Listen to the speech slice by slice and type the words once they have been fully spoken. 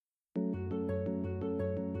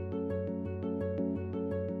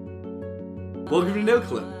Welcome to No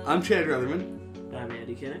Clip. I'm Chad Rutherman. I'm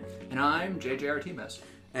Andy Kinnick. And I'm JJ Artemis.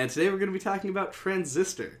 And today we're going to be talking about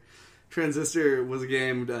Transistor. Transistor was a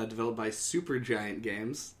game developed by Supergiant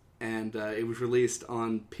Games, and it was released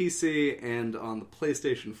on PC and on the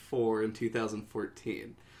PlayStation 4 in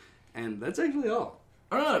 2014. And that's actually all.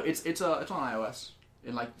 Oh no, it's on iOS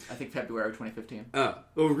in I think February 2015. Oh,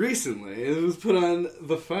 well, recently it was put on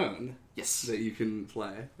the phone. Yes, that you can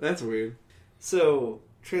play. That's weird. So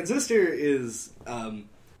Transistor is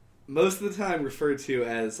most of the time referred to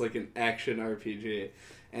as like an action RPG,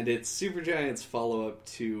 and it's Supergiant's follow-up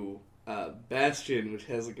to Bastion, which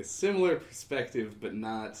has like a similar perspective, but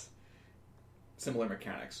not similar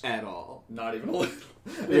mechanics at all. Not even a little.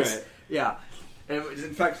 Right. Yeah. And it was,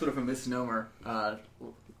 in fact, sort of a misnomer. I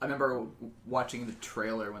remember watching the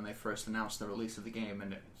trailer when they first announced the release of the game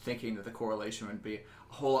and thinking that the correlation would be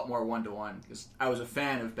a whole lot more one-to-one, because I was a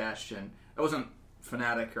fan of Bastion. I wasn't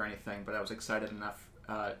fanatic or anything, but I was excited enough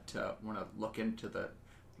to want to look into the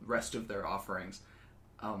rest of their offerings.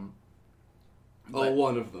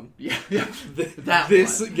 One of them. Yeah.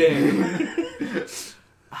 This game.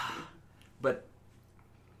 But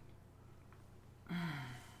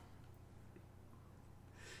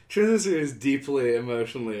Transistor is deeply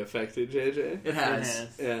emotionally affected, JJ. It has. It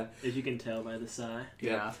has. Yeah. As you can tell by the sigh.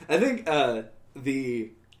 Yeah. I think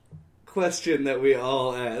the question that we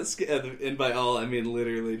all ask, and by all I mean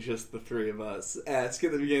literally just the three of us, ask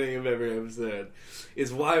at the beginning of every episode,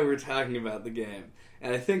 is why we're talking about the game.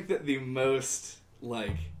 And I think that the most,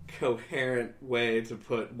 coherent way to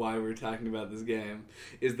put why we're talking about this game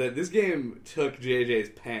is that this game took JJ's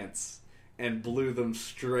pants and blew them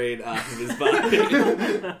straight off of his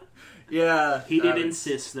body. Yeah. He did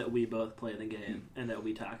insist that we both play the game and that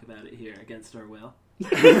we talk about it here against our will.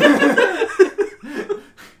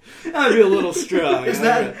 That'd be a little strong. Is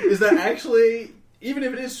that actually, even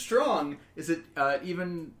if it is strong, is it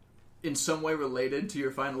even in some way related to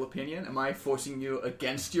your final opinion? Am I forcing you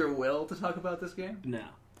against your will to talk about this game? No.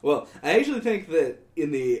 Well, I actually think that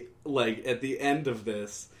at the end of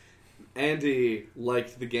this, Andy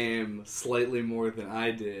liked the game slightly more than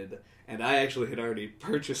I did, and I actually had already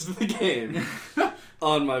purchased the game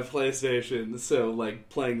on my PlayStation, so,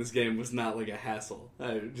 playing this game was not, a hassle.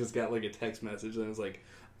 I just got, a text message, and I was like,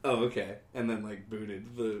 oh, okay, and then,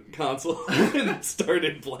 booted the console and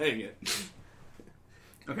started playing it.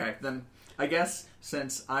 Okay, then, I guess,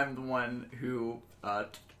 since I'm the one who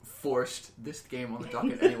forced this game on the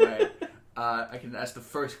docket anyway, I can ask the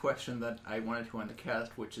first question that I wanted to on the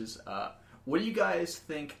cast, which is, what do you guys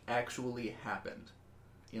think actually happened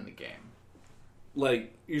in the game?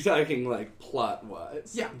 You're talking,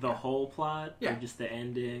 plot-wise? Yeah. The whole plot? Yeah. Or just the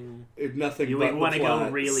ending? Nothing You but wanna the go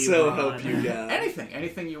plot, really so broad. help you God.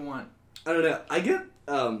 Anything you want. I don't know. I get,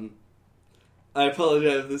 I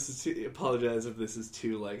apologize if this is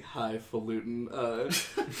too, highfalutin,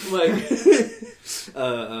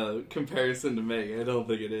 comparison to make. I don't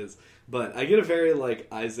think it is. But I get a very,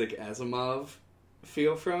 Isaac Asimov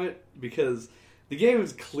feel from it, because the game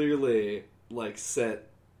is clearly, set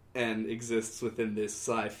and exists within this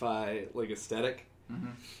sci-fi, aesthetic. Mm-hmm.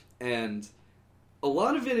 And a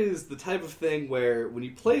lot of it is the type of thing where when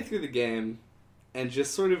you play through the game and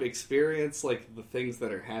just sort of experience, the things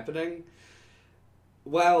that are happening,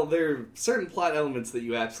 while there are certain plot elements that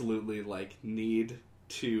you absolutely, need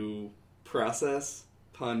to process,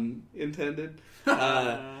 pun intended,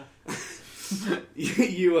 a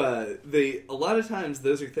lot of times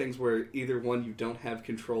those are things where either one, you don't have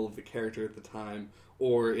control of the character at the time,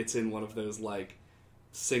 or it's in one of those,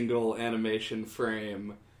 single animation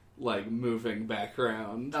frame, moving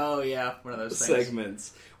background. Oh, yeah, one of those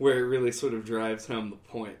segments where it really sort of drives home the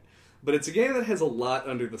point. But it's a game that has a lot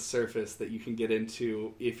under the surface that you can get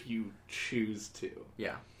into if you choose to.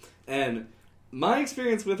 Yeah. And my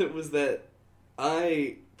experience with it was that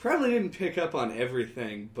I probably didn't pick up on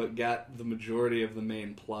everything, but got the majority of the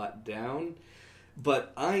main plot down.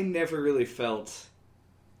 But I never really felt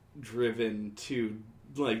driven to,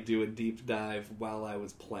 do a deep dive while I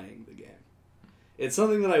was playing the game. It's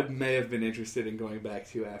something that I may have been interested in going back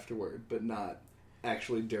to afterward, but not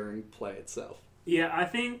actually during play itself. Yeah, I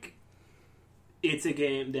think it's a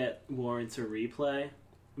game that warrants a replay,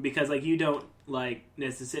 because, you don't,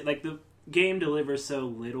 necessarily... the game delivers so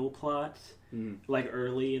little plot,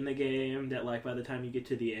 early in the game, that, by the time you get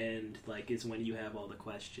to the end, is when you have all the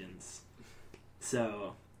questions.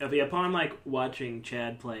 So, upon, watching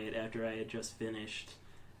Chad play it after I had just finished,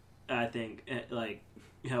 I think,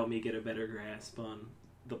 helped me get a better grasp on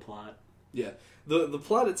the plot. Yeah. The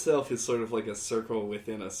plot itself is sort of like a circle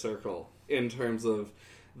within a circle, in terms of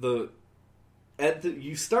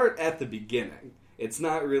you start at the beginning. It's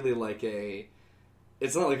not really like a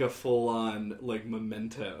it's not like a full-on like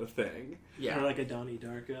Memento thing. Yeah. Or like a Donnie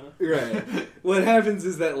Darko. Right. What happens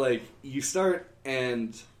is that like you start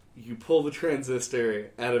and you pull the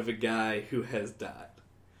transistor out of a guy who has died.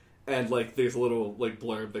 And like there's a little like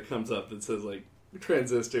blurb that comes up that says like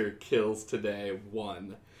transistor kills today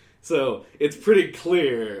 1. So it's pretty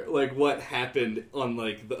clear like what happened on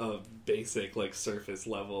like the basic like surface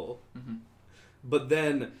level. Mm-hmm. But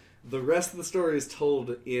then the rest of the story is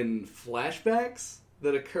told in flashbacks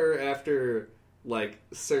that occur after like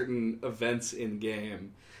certain events in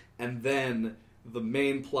game, and then the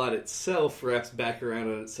main plot itself wraps back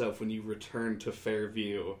around on itself when you return to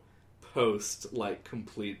Fairview post like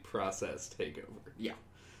complete process takeover. Yeah.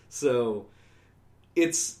 So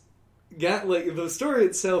it's got like the story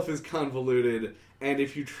itself is convoluted, and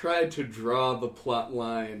if you tried to draw the plot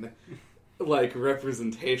line like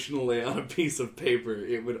representationally on a piece of paper,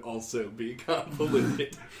 it would also be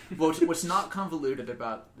convoluted. Well, what's not convoluted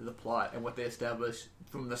about the plot and what they establish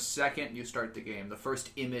from the second you start the game, the first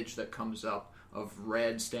image that comes up of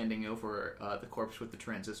Red standing over the corpse with the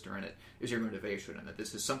transistor in it is your motivation, and that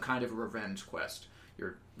this is some kind of a revenge quest.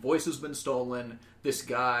 Your voice has been stolen, this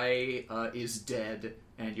guy is dead,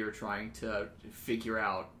 and you're trying to figure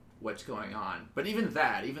out what's going on. But even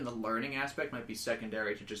that, even the learning aspect might be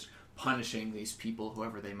secondary to just punishing these people,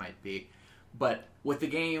 whoever they might be. But with the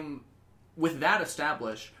game, with that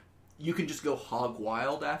established, you can just go hog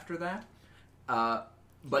wild after that.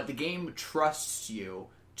 But the game trusts you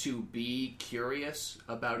to be curious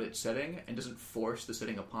about its setting and doesn't force the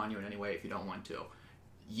setting upon you in any way if you don't want to.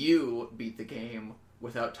 You beat the game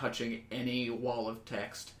without touching any wall of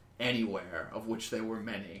text anywhere, of which there were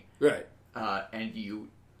many. Right. And you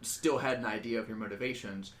still had an idea of your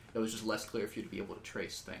motivations. It was just less clear for you to be able to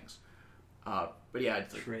trace things. But yeah,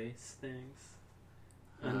 it's like, Trace things.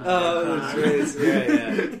 The trace.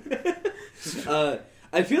 Yeah.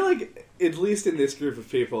 I feel like, at least in this group of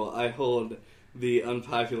people, I hold the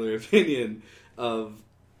unpopular opinion of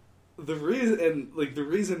the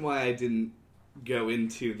reason why I didn't go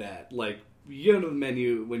into that. Like, you go to the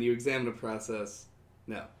menu when you examine a process.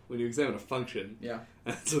 No, when you examine a function. yeah.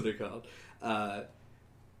 That's what they're called.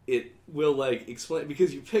 It will like explain,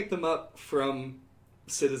 because you pick them up from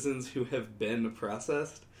citizens who have been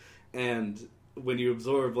processed, and when you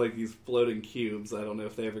absorb like these floating cubes, I don't know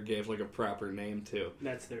if they ever gave like a proper name to.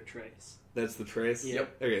 That's their trace. That's the trace?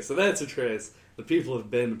 Yep. Okay, so that's a trace. The people have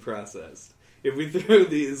been processed. If we throw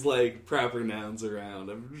these like proper nouns around,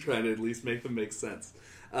 I'm trying to at least make them make sense.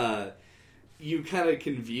 You kind of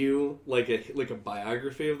can view like a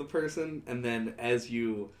biography of the person, and then as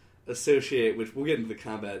you associate, which we'll get into the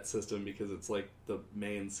combat system because it's like the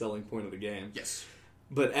main selling point of the game. Yes.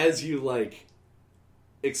 But as you like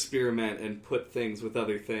experiment and put things with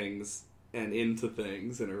other things and into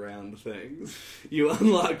things and around things, you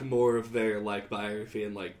unlock more of their like biography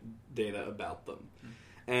and like data about them.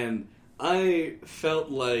 And I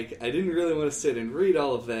felt like I didn't really want to sit and read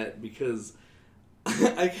all of that because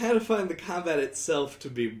I kind of find the combat itself to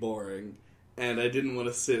be boring, and I didn't want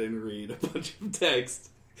to sit and read a bunch of text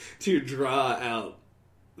to draw out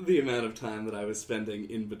the amount of time that I was spending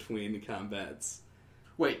in between combats.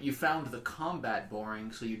 Wait, you found the combat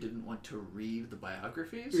boring, so you didn't want to read the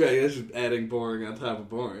biographies? Yeah, that's just adding boring on top of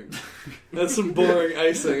boring. That's some boring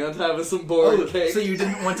icing on top of some boring cake. So you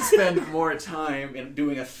didn't want to spend more time in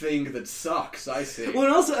doing a thing that sucks, I see. Well,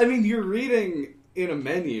 and also, I mean, you're reading in a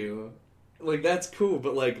menu. Like, that's cool,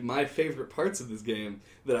 but, like, my favorite parts of this game,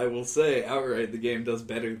 that I will say outright the game does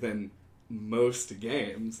better than most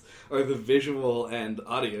games, are the visual and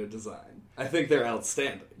audio design. I think they're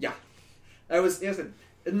outstanding. Yeah. It's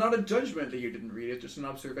not a judgment that you didn't read it, just an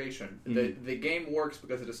observation. Mm-hmm. The game works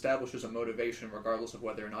because it establishes a motivation regardless of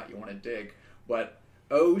whether or not you want to dig. But,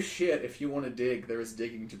 oh shit, if you want to dig, there is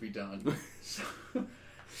digging to be done.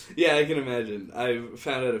 Yeah, I can imagine. I've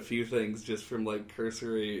found out a few things just from, like,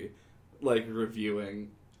 cursory, like,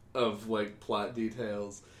 reviewing of, like, plot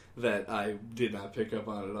details that I did not pick up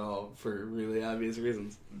on at all for really obvious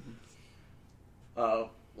reasons.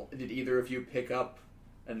 Did either of you pick up,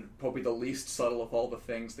 and probably the least subtle of all the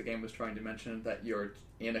things the game was trying to mention, that you're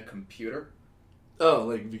in a computer? Oh,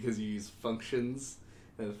 like, because you use functions,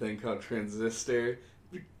 and a thing called transistor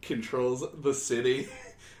controls the city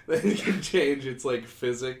that can change its, like,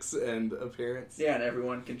 physics and appearance. Yeah, and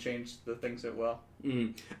everyone can change the things that will.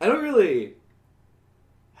 I don't really...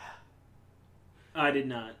 I did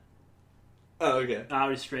not. Oh, okay. I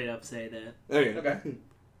would straight up say that. Okay.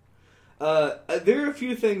 There are a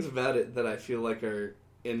few things about it that I feel like are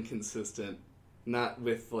inconsistent. Not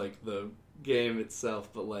with, like, the game itself,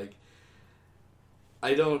 but, like...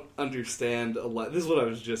 I don't understand a lot. This is what I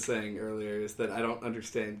was just saying earlier, is that I don't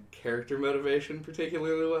understand character motivation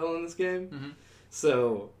particularly well in this game. Mm-hmm.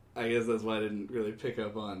 So I guess that's why I didn't really pick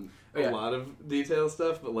up on a Yeah. lot of detail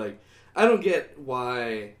stuff. But like, I don't get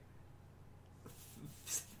why.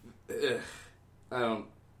 I don't.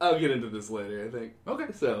 I'll get into this later, I think.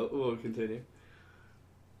 Okay. So we'll continue.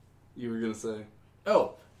 You were gonna say.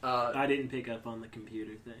 Oh, I didn't pick up on the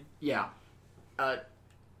computer thing. yeah.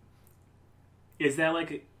 Is that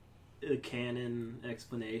like a canon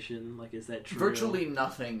explanation? Like, is that true? Virtually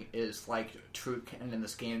nothing is like true canon in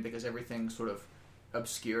this game because everything's sort of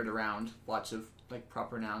obscured around lots of like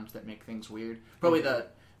proper nouns that make things weird. Probably the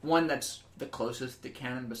one that's the closest to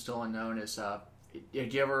canon but still unknown is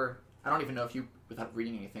did you ever? I don't even know if you, without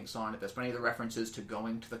reading anything, saw into this, but any of the references to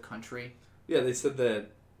going to the country. Yeah, they said that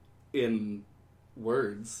in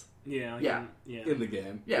words Yeah. Yeah. in the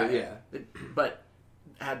game. Yeah, But yeah. But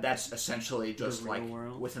that's essentially The just real like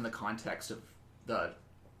world? within the context of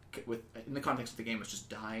in the context of the game, it's just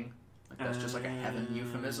dying. Like that's just like a heaven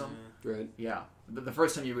euphemism. Right. Yeah, the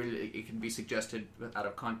first time you read it, it can be suggested out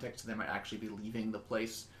of context. They might actually be leaving the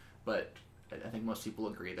place, but I think most people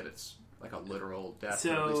agree that it's like a literal death,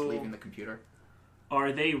 or at least So- leaving the computer.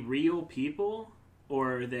 Are they real people,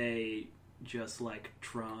 or are they just like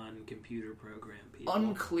Tron computer program people?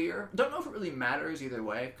 Unclear. Don't know if it really matters either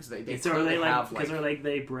way because they So are clearly they like have because like are like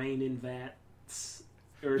they brain in vats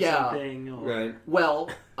or Yeah. something? Or... Right. well,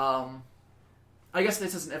 I guess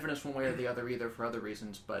this isn't evidence one way or the other either for other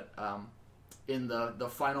reasons, but in the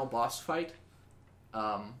final boss fight,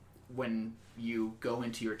 when you go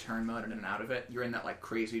into your turn mode and out of it, you're in that like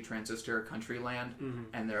crazy transistor country land,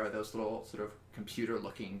 and there are those little sort of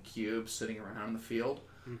computer-looking cubes sitting around in the field.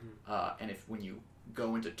 And when you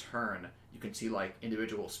go into turn, you can see like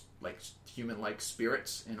individual like human-like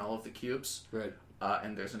spirits in all of the cubes. Right.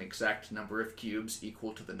 And there's an exact number of cubes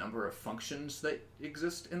equal to the number of functions that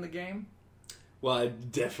exist in the game. Well, I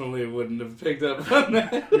definitely wouldn't have picked up on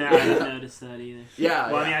that. No, I didn't notice that either. Yeah,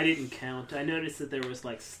 Well, I yeah. mean, I didn't count. I noticed that there was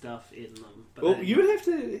like stuff in them, but Well, you would have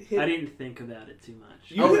to hit. I didn't think about it too much.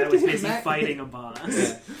 You I would have to was hit busy Mac- fighting a boss.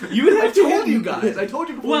 You would have I to told hit you guys. I told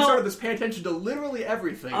you before we Well- started this. Pay attention to literally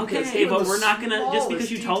everything. because Okay, even but the we're not gonna just because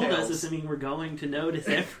smallest you told us details- doesn't mean we're going to notice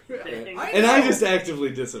everything. I And I know. just actively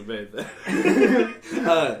disobeyed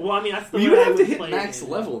that. Well, I mean, that's the you way would I have to would hit play max it.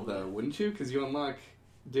 level though, wouldn't you? Because you unlock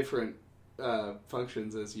different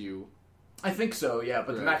functions as you. I think so, yeah,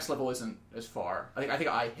 but the Right. max level isn't as far. I think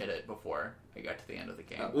I hit it before I got to the end of the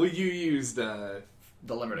game. Well, you used The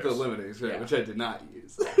limiters. the limiters, right? Yeah. Which I did not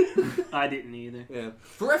use. I didn't either. Yeah.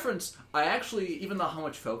 For reference, I actually, even though how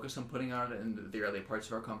much focus I'm putting on it in the early parts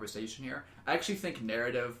of our conversation here, I actually think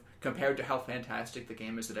narrative, compared to how fantastic the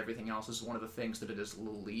game is at everything else, is one of the things that it is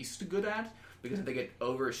least good at, because I think it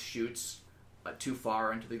overshoots too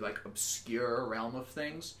far into the like obscure realm of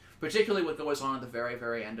things. Particularly what goes on at the very,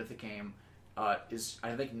 very end of the game is,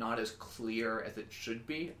 I think, not as clear as it should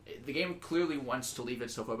be. The game clearly wants to leave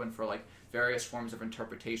itself open for like various forms of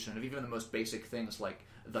interpretation of even the most basic things like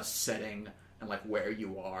the setting and like where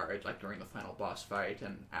you are, like during the final boss fight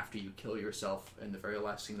and after you kill yourself in the very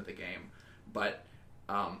last scene of the game. But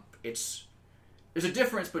there's a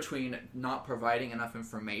difference between not providing enough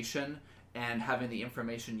information and having the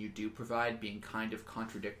information you do provide being kind of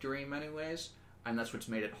contradictory in many ways. And that's what's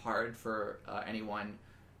made it hard for anyone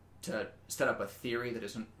to set up a theory that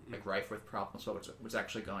isn't like rife with problems about what's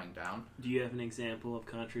actually going down. Do you have an example of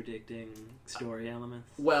contradicting story elements?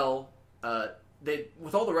 Well,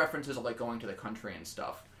 with all the references of like going to the country and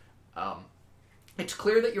stuff, it's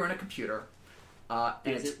clear that you're in a computer. And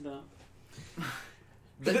Is it though?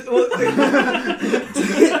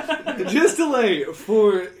 Just to like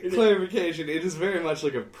for clarification, it is very much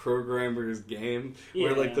like a programmer's game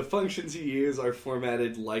where like Yeah. the functions you use are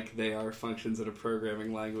formatted like they are functions in a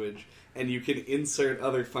programming language, and you can insert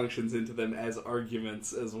other functions into them as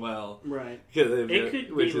arguments as well. Right. It It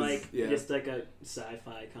could which be is, like yeah. just like a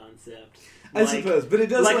sci-fi concept. I suppose, but it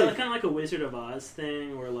does like like kind of like a Wizard of Oz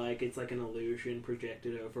thing, where like it's like an illusion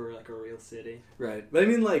projected over like a real city. right. But I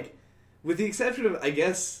mean, like, with the exception of, I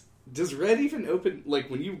guess, does Red even open? Like,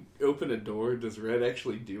 when you open a door, does Red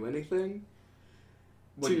actually do anything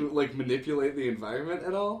to like manipulate the environment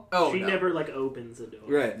at all? Oh, she no. never like opens the door.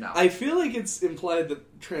 Right. No. I feel like it's implied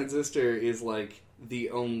that Transistor is like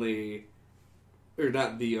the only, or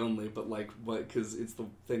not the only, but like what? Because it's the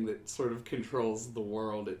thing that sort of controls the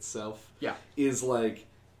world itself. Yeah. Is like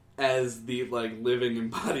as the like living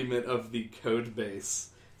embodiment of the code base.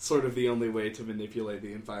 Sort of the only way to manipulate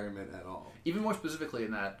the environment at all. Even more specifically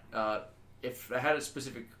in that, if I had a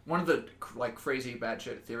specific one of the like crazy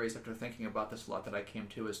batshit theories after thinking about this a lot that I came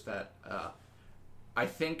to is that I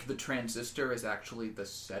think the transistor is actually the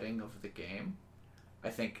setting of the game. I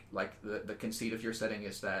think like the conceit of your setting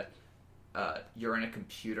is that you're in a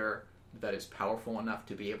computer that is powerful enough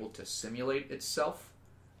to be able to simulate itself.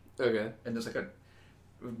 Okay. And there's like a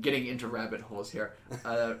getting into rabbit holes here.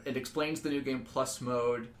 It explains the New Game Plus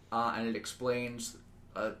mode, and it explains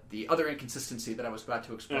the other inconsistency that I was about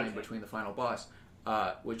to explain between the final boss,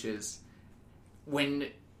 which is when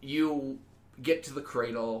you get to the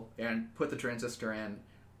cradle and put the transistor in,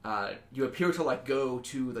 you appear to like go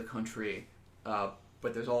to the country,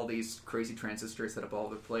 but there's all these crazy transistors that have all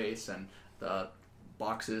over the place, and the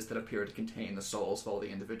boxes that appear to contain the souls of all the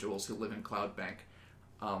individuals who live in Cloudbank.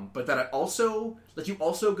 But that you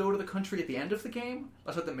also go to the country at the end of the game.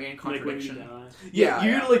 That's what the main contradiction. Like when you die. Yeah,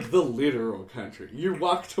 you're like the literal country. You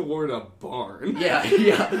walk toward a barn.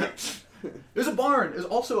 Yeah. There's a barn. There's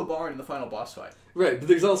also a barn in the final boss fight. Right, but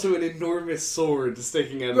there's also an enormous sword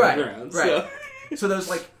sticking out of the ground. Right. So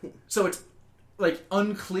there's so it's like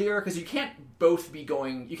unclear because you can't be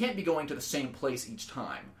going to the same place each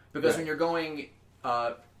time because when you're going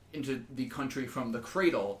into the country from the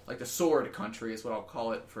cradle, like the sword country is what I'll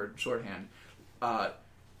call it for shorthand.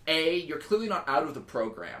 You're clearly not out of the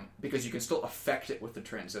program because you can still affect it with the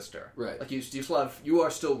transistor. Right. Like you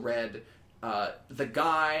are still red. The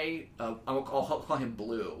guy, I'll call him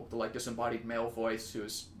Blue, the like disembodied male voice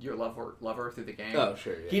who's your lover through the game. Oh,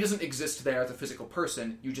 sure. Yeah. He doesn't exist there as a physical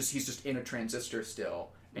person. He's just in a transistor still,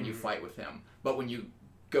 and you fight with him. But when you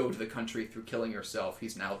go to the country through killing yourself,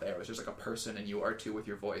 he's now there. It's just like a person, and you are too with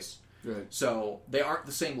your voice. Right. So they aren't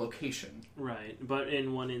the same location. Right, but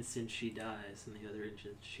in one instance she dies, and the other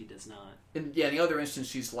instance she does not. In the other instance,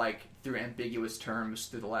 she's like through ambiguous terms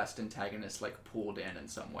through the last antagonist, like pulled in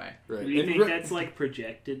some way. Right. Do you think that's like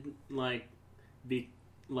projected, by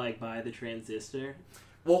the transistor?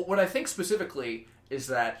 Well, what I think specifically is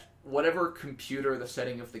that whatever computer the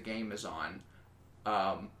setting of the game is on,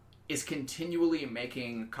 is continually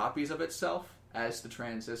making copies of itself as the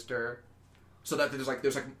transistor, so that there's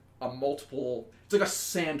like a multiple. It's like a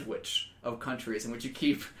sandwich of countries in which you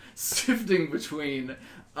keep shifting between,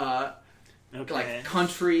 like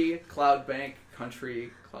country, Cloudbank,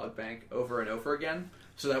 over and over again,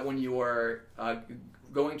 so that when you are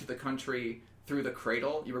going to the country through the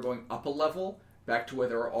cradle, you are going up a level back to where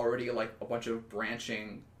there are already like a bunch of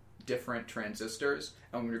branching different transistors,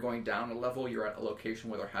 and when you're going down a level, you're at a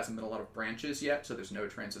location where there hasn't been a lot of branches yet, so there's no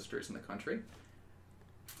transistors in the country.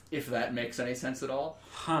 If that makes any sense at all.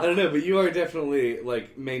 Huh. I don't know, but you are definitely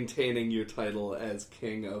like maintaining your title as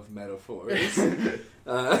king of metaphors.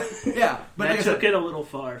 Yeah, but that took it a little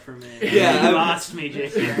far for me. Yeah, you lost me,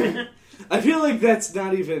 JK. I feel like that's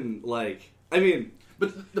not even like. I mean,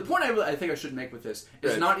 but the point I think I should make with this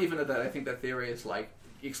is not even that I think that theory is like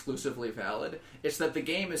exclusively valid. It's that the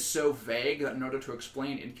game is so vague that in order to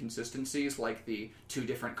explain inconsistencies like the two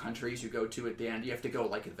different countries you go to at the end, you have to go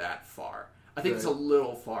like that far. I think it's a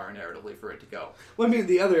little far narratively for it to go. Well, I mean,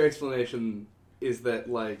 the other explanation is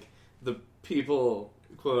that, like, the people,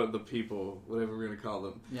 quote, the people, whatever we're going to call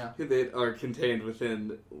them, that are contained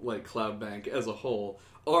within, like, Cloudbank as a whole,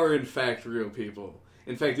 are in fact real people.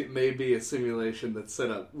 In fact, it may be a simulation that's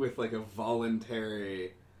set up with, like, a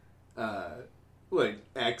voluntary,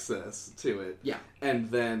 access to it. Yeah.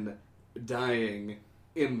 And then dying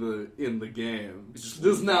in the game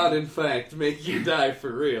does not in fact make you die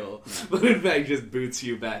for real, but in fact just boots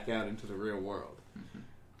you back out into the real world,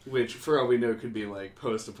 which for all we know could be like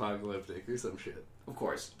post-apocalyptic or some shit. Of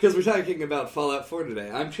course, because we're talking about Fallout 4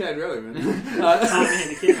 today. I'm Chad Rutherman.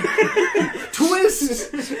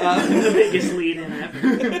 Twist. The biggest lead-in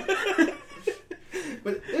ever.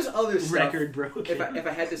 But there's other stuff. Record broken. If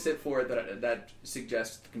I had to sit for it that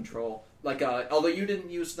suggests control, like although you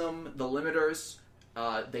didn't use them, the limiters.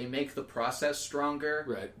 They make the process stronger,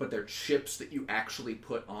 right? But they're chips that you actually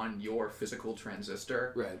put on your physical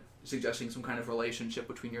transistor, right? Suggesting some kind of relationship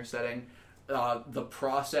between your setting. The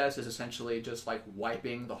process is essentially just like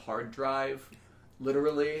wiping the hard drive,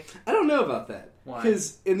 literally. I don't know about that. Why?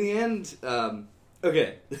 Because in the end,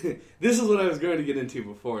 okay, this is what I was going to get into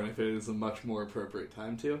before, and I feel it is a much more appropriate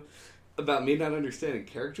time to. About me not understanding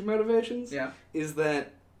character motivations, is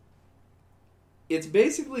that it's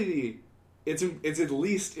basically... It's at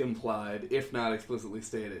least implied, if not explicitly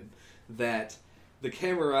stated, that the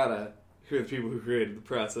Camerata, who are the people who created the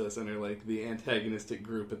process and are like the antagonistic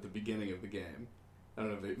group at the beginning of the game. I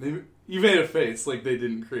don't know. You made a face like they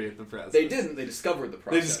didn't create the process. They didn't. They discovered the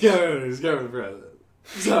process. They discovered the process.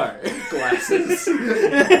 Sorry. Glasses.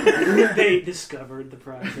 They discovered the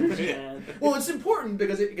process, man. Well, it's important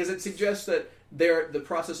because it suggests that the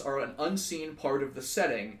process are an unseen part of the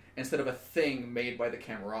setting instead of a thing made by the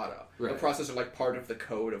Camerata. Right. The process are like part of the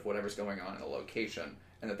code of whatever's going on in a location,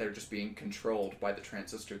 and that they're just being controlled by the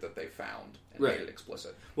transistor that they found and Right. made it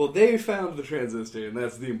explicit. Well, they found the transistor, and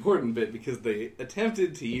that's the important bit because they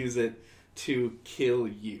attempted to use it to kill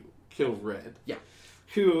Red. Yeah.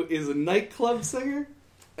 Who is a nightclub singer,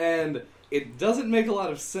 and it doesn't make a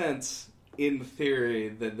lot of sense in theory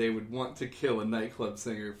that they would want to kill a nightclub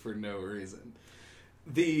singer for no reason.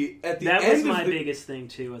 That was my biggest thing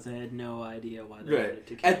too, was I had no idea why they wanted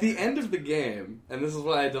to kill At the her. end of the game, and this is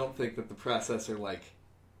why I don't think that the processor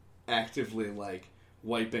actively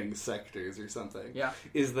wiping sectors or something. Yeah.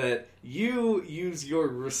 Is that you use your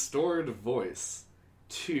restored voice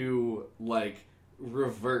to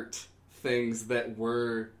revert things that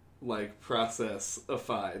were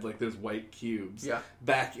processified, like those white cubes,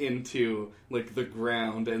 back into the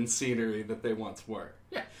ground and scenery that they once were.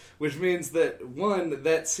 Yeah. Which means that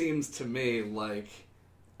that seems to me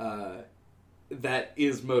that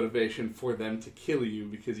is motivation for them to kill you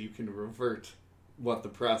because you can revert what the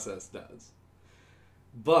process does.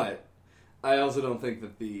 But I also don't think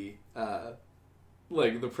that the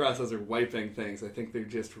processor wiping things. I think they're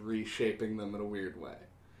just reshaping them in a weird way.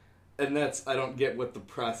 And I don't get what the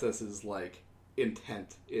process's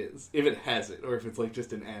intent is, if it has it, or if it's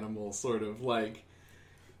just an animal sort of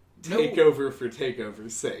takeover for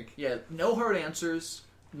takeover's sake. Yeah, no hard answers.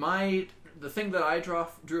 The thing that I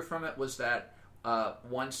drew from it was that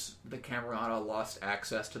once the Camerata lost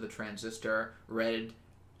access to the transistor, Red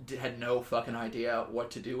had no fucking idea what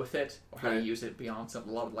to do with it or how to use it beyond a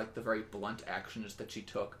lot of the very blunt actions that she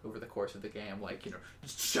took over the course of the game,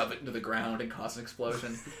 just shove it into the ground and cause an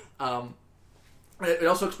explosion. It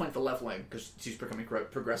also explains the leveling, because she's becoming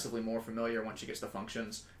progressively more familiar once she gets the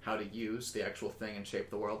functions, how to use the actual thing and shape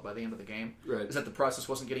the world by the end of the game. Right. Is that the process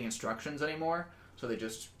wasn't getting instructions anymore, so they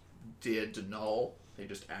just did null. They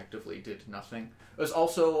just actively did nothing. There's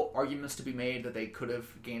also arguments to be made that they could have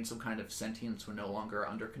gained some kind of sentience, were no longer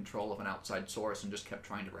under control of an outside source and just kept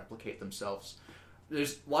trying to replicate themselves.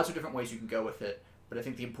 There's lots of different ways you can go with it, but I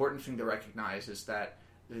think the important thing to recognize is that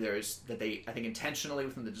they, I think intentionally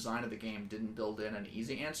within the design of the game, didn't build in an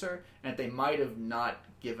easy answer, and that they might have not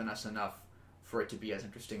given us enough for it to be as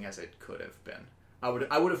interesting as it could have been. I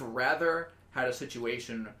would have rather had a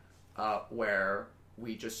situation where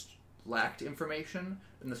we just lacked information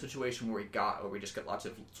than the situation where we just get lots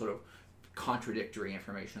of sort of contradictory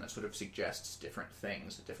information that sort of suggests different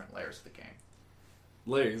things at different layers of the game.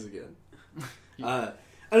 Layers again. I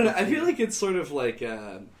don't know. I feel like it's sort of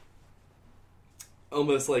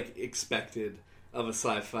almost expected of a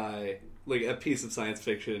sci-fi, a piece of science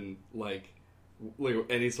fiction,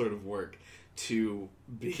 any sort of work, to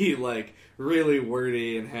be really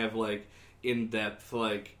wordy and have in-depth,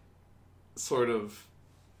 sort of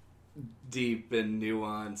deep and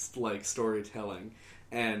nuanced storytelling.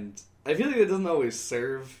 And I feel like it doesn't always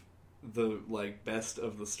serve the best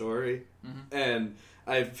of the story. Mm-hmm. And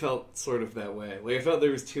I felt sort of that way. I felt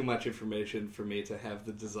there was too much information for me to have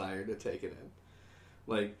the desire to take it in.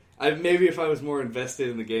 Maybe if I was more invested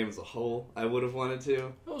in the game as a whole, I would have wanted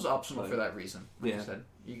to. It was optional for that reason. Like yeah. you said,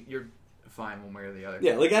 you're fine one way or the other.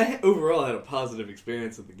 Yeah, I overall had a positive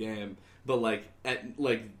experience with the game, but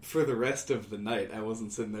for the rest of the night, I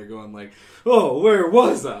wasn't sitting there going oh, where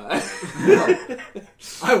was I?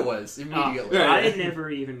 I was immediately. I had never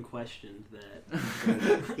even questioned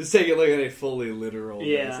that. Just take it on a fully literal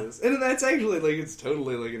Yeah. basis, and that's actually it's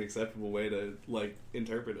totally an acceptable way to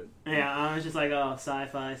interpret it. Yeah, I was just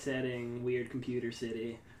sci-fi setting, weird computer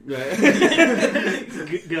city. Right.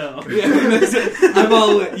 Go. Yeah, I'm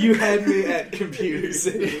all you had me at Computer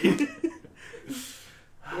City.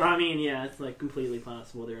 Well, I mean, yeah, it's completely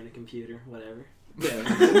possible they're in a computer, whatever.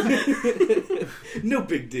 Yeah. No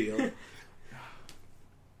big deal.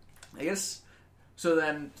 I guess so.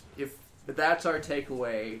 Then, if that's our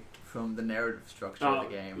takeaway from the narrative structure of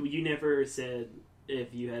the game. You never said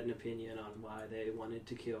if you had an opinion on why they wanted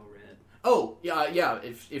to kill Red. Oh, yeah.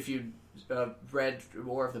 If you read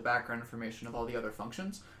more of the background information of all the other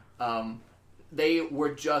functions, they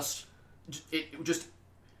were just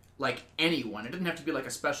like anyone. It didn't have to be a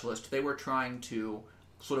specialist. They were trying to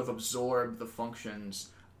sort of absorb the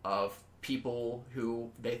functions of people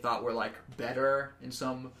who they thought were better in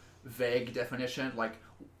some vague definition.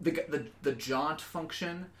 The jaunt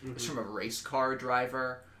function is from a race car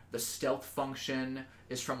driver. The stealth function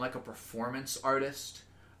is from a performance artist.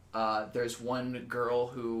 There's one girl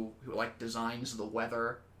who designs the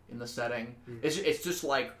weather in the setting. It's just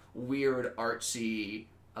like weird, artsy,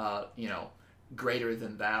 greater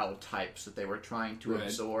than thou types that they were trying to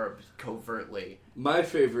absorb covertly. My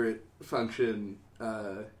favorite function,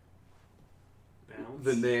 Bounce?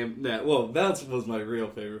 the name, Bounce was my real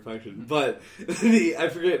favorite function, but I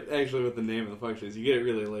forget actually what the name of the function is. You get it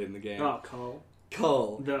really late in the game. Oh, Cull.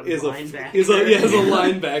 Cull The is linebacker. is a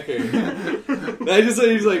linebacker. I just said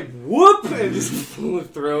he's like whoop and just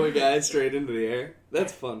throw a guy straight into the air.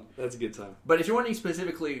 That's fun. That's a good time. But if you're wondering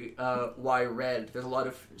specifically why red, there's a lot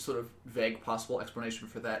of sort of vague possible explanation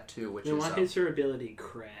for that too. Which And is why is her ability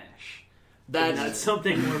Crash? that's Not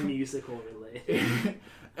something more musical related.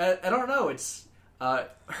 I don't know. It's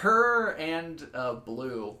her and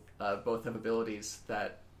Blue both have abilities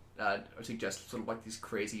that suggest sort of like these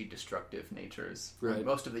crazy destructive natures. Right.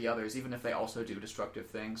 Most of the others, even if they also do destructive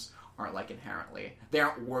things, aren't like inherently. They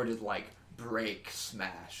aren't worded like break,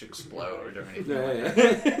 smash, explode, or anything like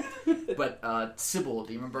that. But Sybil,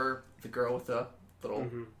 do you remember the girl with the little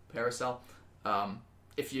parasol?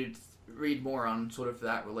 If you read more on sort of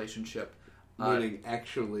that relationship. Meaning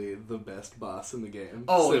actually the best boss in the game.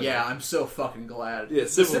 Oh, Sybil. yeah, I'm so fucking glad. Yeah, the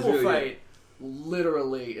Sybil's Sybil really fight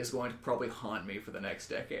literally is going to probably haunt me for the next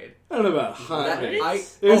decade. I don't know about haunting. That-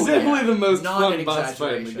 It was definitely the most Not fun an boss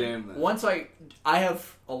fight in the exaggeration. game, though. Once I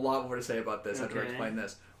have a lot more to say about this after I Okay. explain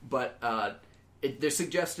this, but they're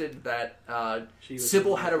suggested that She was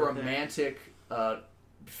Sybil had a involved with that. romantic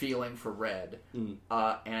feeling for Red, Mm.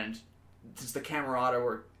 and since the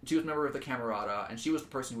Camerata she was a member of the Camerata, and she was the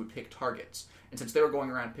person who would pick targets. And since they were going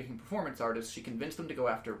around picking performance artists, she convinced them to go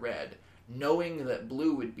after Red, knowing that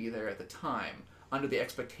Blue would be there at the time, under the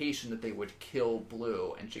expectation that they would kill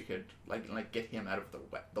Blue, and she could like get him out of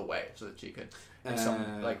the way, so that she could, in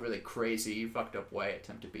some like really crazy, fucked up way,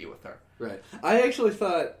 attempt to be with her. Right. I actually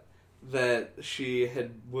thought that she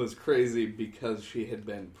was crazy because she had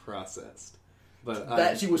been processed.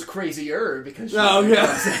 But She was crazier because she Oh, was yeah.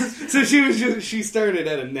 processed. So she started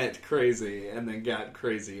at a net crazy and then got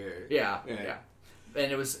crazier. Yeah. Yeah.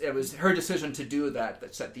 And it was her decision to do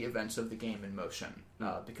that set the events of the game in motion,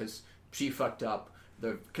 because she fucked up.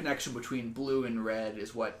 The connection between Blue and Red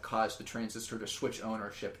is what caused the Transistor to switch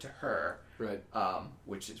ownership to her, Right.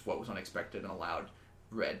 which is what was unexpected and allowed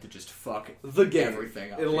Red to just fuck The game.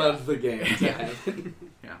 everything up. It allowed the game to Yeah. happen.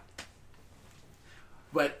 Yeah.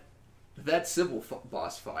 But that Sybil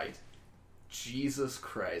boss fight, Jesus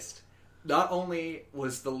Christ. Not only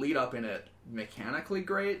was the lead up in it mechanically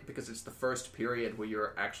great, because it's the first period where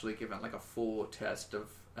you're actually given like a full test of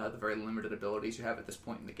the very limited abilities you have at this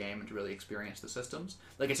point in the game and to really experience the systems.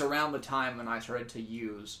 Like, it's around the time when I started to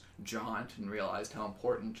use Jaunt and realized how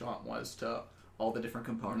important Jaunt was to all the different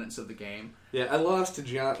components of the game. Yeah, I lost to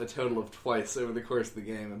Jaunt a total of twice over the course of the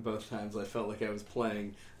game, and both times I felt like I was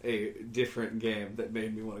playing a different game that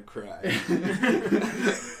made me want to cry.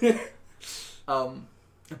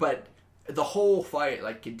 But the whole fight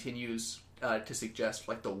like continues to suggest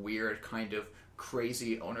like the weird kind of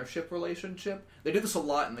crazy ownership relationship. They do this a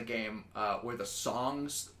lot in the game, where the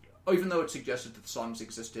songs, even though it's suggested that the songs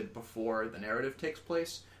existed before the narrative takes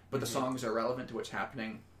place, but the songs are relevant to what's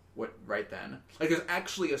happening right then. Like, there's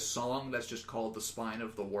actually a song that's just called "The Spine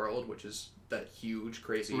of the World," which is that huge,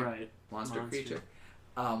 crazy monster creature.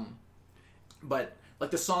 But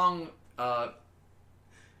like the song, what?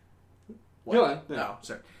 Go on. No,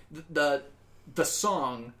 sorry. The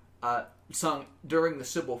song sung during the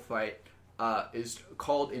Sybil fight is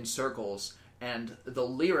called "In Circles," and the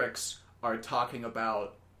lyrics are talking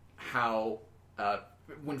about how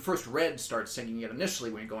when first Red starts singing it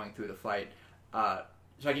initially when you're going through the fight,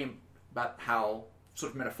 talking about how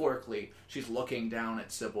sort of metaphorically she's looking down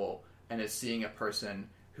at Sybil and is seeing a person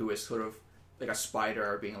who is sort of like a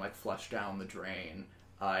spider being like flushed down the drain,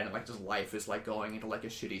 and like just life is like going into like a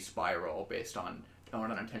shitty spiral based on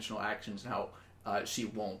unintentional actions, and how she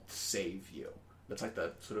won't save you. That's like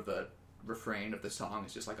the sort of the refrain of the song.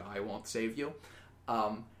 It's just like, I won't save you.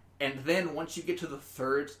 And then once you get to the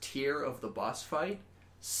third tier of the boss fight,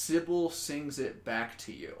 Sybil sings it back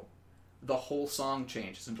to you. The whole song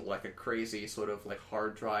changes into like a crazy sort of like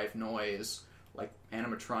hard drive noise, like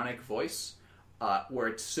animatronic voice, where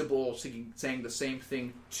it's Sybil saying the same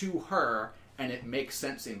thing to her, and it makes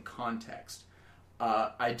sense in context.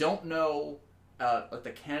 I don't know like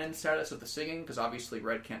the canon status of the singing, because obviously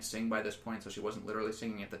Red can't sing by this point, so she wasn't literally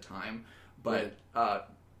singing at the time. But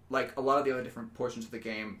like a lot of the other different portions of the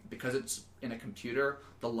game, because it's in a computer,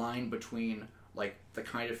 the line between like the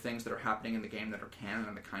kind of things that are happening in the game that are canon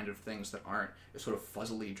and the kind of things that aren't is sort of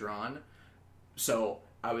fuzzily drawn. So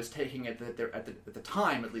I was taking it that there, at the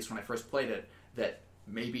time, at least when I first played it, that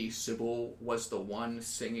maybe Sybil was the one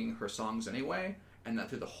singing her songs anyway, and that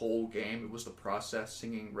through the whole game it was the process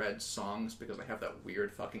singing Red's songs because I have that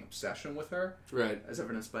weird fucking obsession with her. Right. As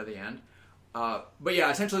evidenced by the end. But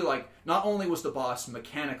yeah, essentially, like, not only was the boss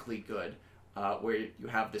mechanically good, where you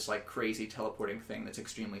have this, like, crazy teleporting thing that's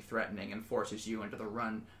extremely threatening and forces you into the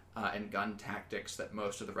run and gun tactics that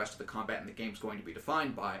most of the rest of the combat in the game is going to be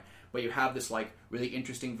defined by, but you have this, like, really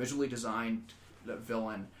interesting, visually designed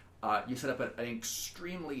villain. You set up an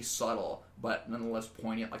extremely subtle, but nonetheless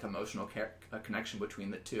poignant, like, emotional connection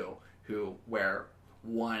between the two, where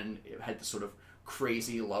one had this sort of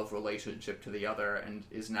crazy love relationship to the other and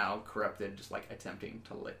is now corrupted, just, like, attempting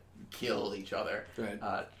to, like, kill each other. Right.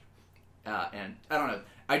 And I don't know.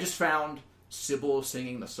 I just found Sybil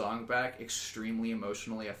singing the song back extremely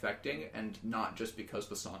emotionally affecting, and not just because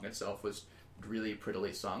the song itself was really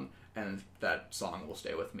prettily sung, and that song will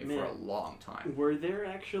stay with me for a long time. Were there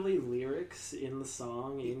actually lyrics in the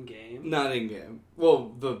song in-game? Not in-game.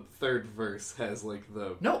 Well, the third verse has, like,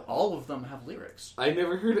 the... No, all of them have lyrics. I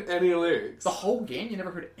never heard any lyrics. The whole game, you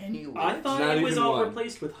never heard any lyrics? I thought Not it was even all one.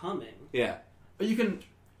 replaced with humming. Yeah. But you can...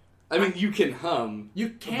 I mean, you can hum.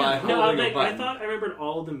 You can by hum. No, holding a I button. thought I remembered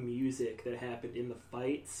all the music that happened in the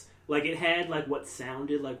fights. Like, it had, like, what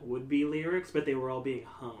sounded like would-be lyrics, but they were all being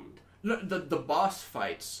hummed. No, the boss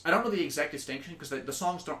fights, I don't know the exact distinction, because the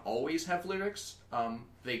songs don't always have lyrics.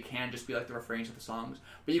 They can just be like the refrains of the songs.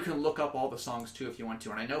 But you can look up all the songs, too, if you want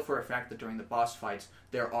to. And I know for a fact that during the boss fights,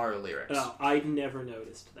 there are lyrics. Oh, I never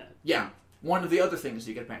noticed that. Yeah. One of the other things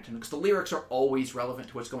you get back to, because the lyrics are always relevant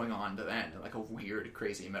to what's going on to the end, in like a weird,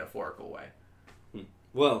 crazy, metaphorical way.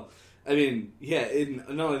 Well, I mean, yeah,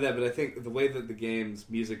 not only that, but I think the way that the game's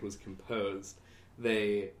music was composed,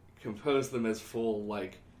 they composed them as fully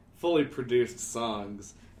produced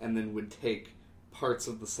songs, and then would take parts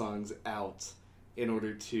of the songs out in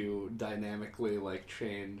order to dynamically, like,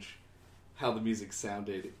 change how the music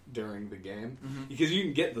sounded during the game. Mm-hmm. Because you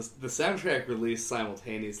can get the soundtrack released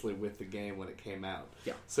simultaneously with the game when it came out.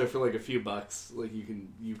 Yeah. So for, like, a few bucks, like,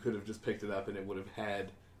 you could have just picked it up and it would have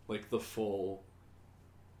had, like, the full...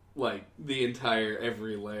 like, the entire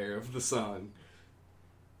every layer of the song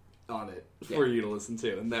on it for you to listen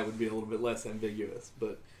to, and that would be a little bit less ambiguous,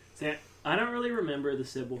 but... See, I don't really remember the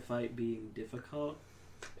Sybil fight being difficult.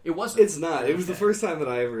 It wasn't. It's not. It was the first time that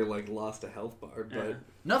I ever, like, lost a health bar, but...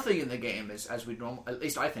 Nothing in the game is, as we normally, at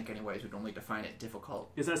least I think anyways, would normally define it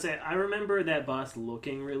difficult. Because I say, I remember that boss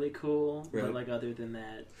looking really cool, Right. but, like, other than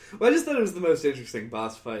that... Well, I just thought it was the most interesting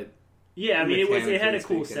boss fight. Yeah, I mean, it had a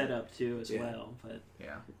cool speaking. setup, too, as Yeah. well, but...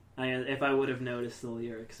 Yeah. If I would have noticed the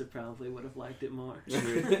lyrics, I probably would have liked it more.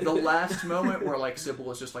 The last moment where, like,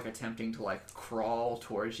 Sybil is just, like, attempting to, like, crawl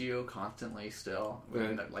towards you constantly still,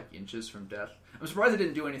 within, like, inches from death. I'm surprised I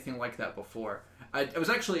didn't do anything like that before. I was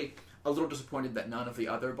actually a little disappointed that none of the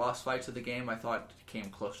other boss fights of the game I thought came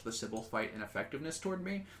close to the Sybil fight in effectiveness toward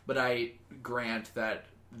me, but I grant that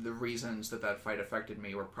the reasons that fight affected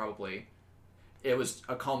me were probably... It was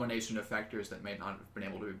a culmination of factors that may not have been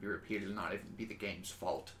able to be repeated and not even be the game's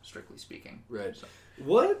fault, strictly speaking. Right. So.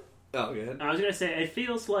 What? Oh, go ahead. I was going to say, it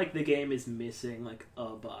feels like the game is missing, like, a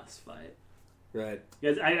boss fight. Right.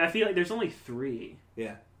 Because I feel like there's only 3.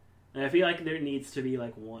 Yeah. And I feel like there needs to be,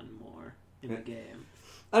 like, one more in the game.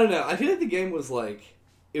 I don't know. I feel like the game was, like...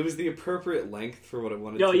 It was the appropriate length for what it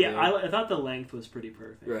wanted to do. I thought the length was pretty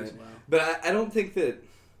perfect as well. But I don't think that...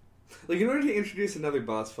 Like, in order to introduce another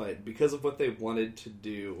boss fight, because of what they wanted to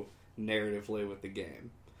do narratively with the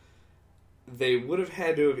game, they would have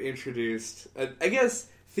had to have introduced... I guess,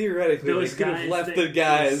 theoretically, Those they could have left that- the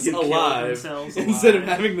guys who killed alive themselves instead of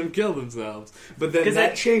alive. having them kill themselves. But then 'Cause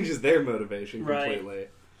that changes their motivation Right. completely.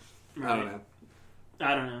 Right. I don't know.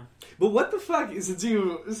 I don't know. But what the fuck, since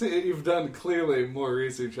you've done clearly more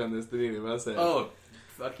research on this than either of us have. Oh,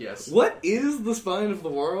 fuck yes. What is the spine of the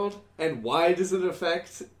world, and why does it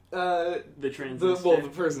affect The transistor. the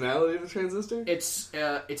personality of the transistor?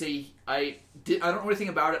 I don't know anything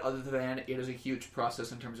about it other than it is a huge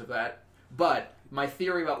process in terms of that. But my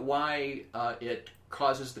theory about why it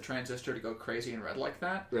causes the transistor to go crazy and red like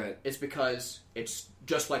that is because it's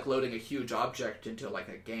just like loading a huge object into like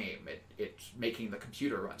a game. It's making the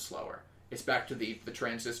computer run slower. It's back to the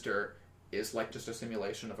transistor is like just a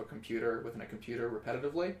simulation of a computer within a computer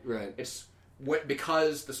repetitively. Right. It's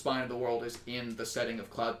because the spine of the world is in the setting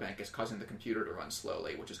of CloudBank, it's causing the computer to run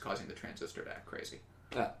slowly, which is causing the transistor to act crazy.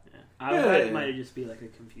 I thought it might just be like a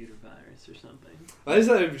computer virus or something. I just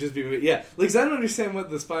thought it would just be like, 'cause I don't understand what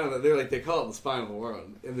the spine of the, they call it the spine of the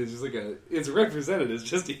world, and there's just like it's represented as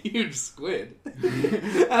just a huge squid.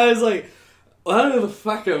 I was like, well, I don't know what the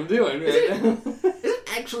fuck I'm doing right now. Is it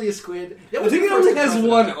actually a squid? That I was think the it first only has impression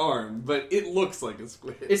one of it. arm, but it looks like a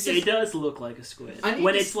squid. It's just, It does look like a squid. I need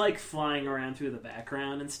When to it's like flying around through the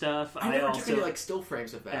background and stuff, I never took any like still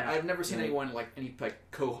frames of that. Yeah. I've never seen Yeah. anyone like any like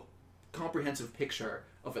comprehensive picture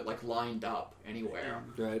of it like lined up anywhere.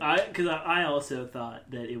 Right. Because I also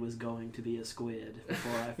thought that it was going to be a squid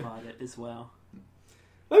before I fought it as well.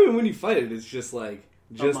 I mean, when you fight it, it's just like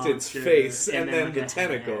its monster, face and then like the a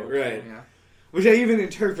tentacle, hand. right? Yeah. Which I even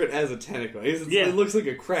interpret as a tentacle. Yeah. It looks like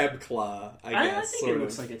a crab claw, I I guess. think sort it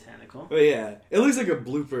looks of. like a tentacle. But yeah, it looks like a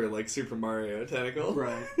blooper, like Super Mario tentacle.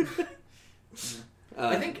 Right.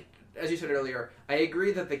 I think, as you said earlier, I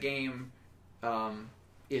agree that the game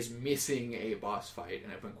is missing a boss fight,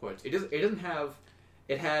 and I put in quotes. It doesn't have.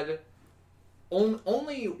 It had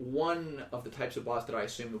only one of the types of boss that I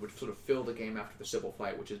assumed would sort of fill the game after the Sybil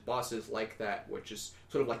fight, which is bosses like that, which is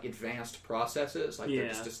sort of like advanced processes, like they're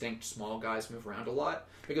just distinct small guys move around a lot.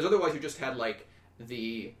 Because otherwise, you just had like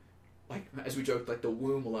the. Like, as we joked, like the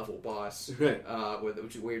womb level boss, Right. where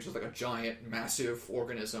you're just like a giant, massive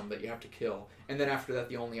organism that you have to kill. And then after that,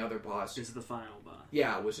 the only other boss, Is the final boss.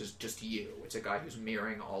 yeah, was just you. It's a guy who's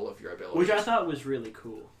mirroring all of your abilities. Which I thought was really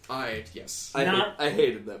cool. Yes. I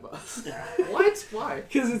hated that boss. What? Why?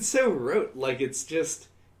 Because it's so rote. Like, it's just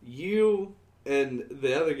you and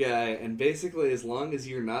the other guy, and basically, as long as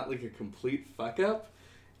you're not like a complete fuck up,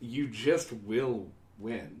 you just will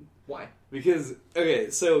win. Why? Because, okay,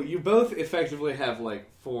 so you both effectively have, like,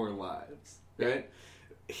 4 lives, right?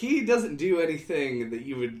 He doesn't do anything that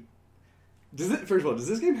you would... First of all, does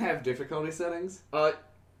this game have difficulty settings?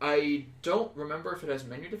 I don't remember if it has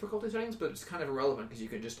menu difficulty settings, but it's kind of irrelevant because you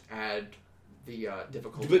can just add the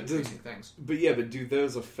difficulty But increasing things. But yeah, but do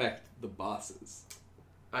those affect the bosses?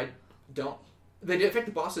 I don't... They affect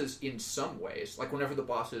the bosses in some ways. Like, whenever the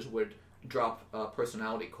bosses would drop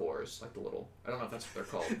personality cores, like the little... I don't know if that's what they're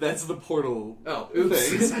called. That's the portal Oh, oops.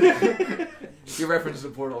 things. Your reference to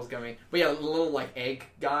portals got me. But yeah, the little like egg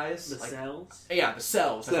guys. The like, cells? Yeah, the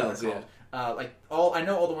cells. That's Cells, what they're called. I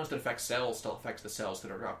know all the ones that affect cells still affects the cells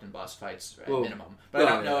that are dropped in boss fights at minimum. But I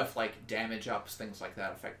don't know if like damage ups, things like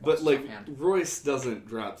that affect bosses But like offhand. Royce doesn't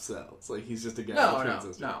drop cells. Like he's just a guy.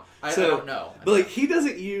 No. I So- don't know. But like he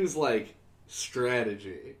doesn't use like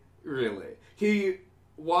strategy really. He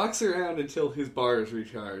walks around until his bar is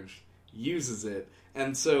recharged, uses it,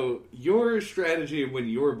 and so your strategy when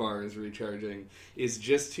your bar is recharging is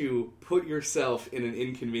just to put yourself in an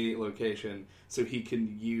inconvenient location so he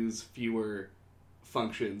can use fewer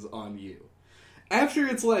functions on you. After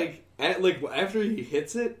it's after he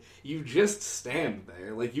hits it, you just stand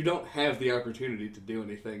there. Like you don't have the opportunity to do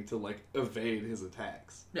anything to like evade his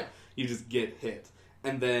attacks. Yeah. You just get hit.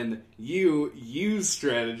 And then you use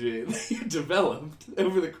strategy that you developed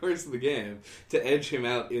over the course of the game to edge him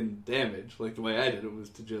out in damage. Like the way I did it was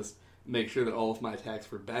to just make sure that all of my attacks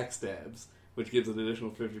were backstabs, which gives an additional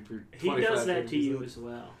 50%. He does that to you as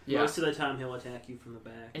well. Yeah. Most of the time he'll attack you from the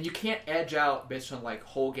back. And you can't edge out based on like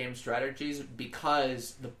whole game strategies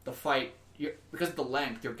because the fight, because of the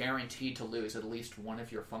length, you're guaranteed to lose at least one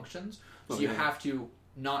of your functions. So you have to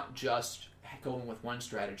not just go in with one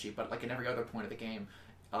strategy, but like in every other point of the game,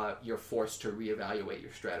 you're forced to reevaluate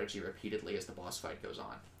your strategy repeatedly as the boss fight goes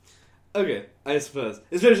on. Okay, I suppose.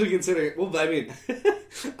 Especially considering, well, I mean,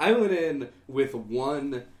 I went in with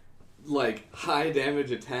one, like, high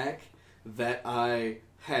damage attack that I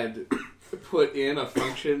had put in a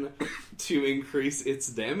function to increase its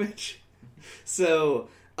damage. So,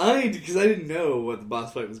 because I didn't know what the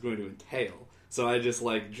boss fight was going to entail. So I just,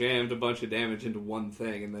 like, jammed a bunch of damage into one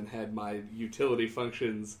thing and then had my utility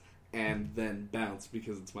functions and then bounce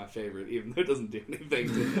because it's my favorite, even though it doesn't do anything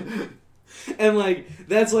to it. And, like,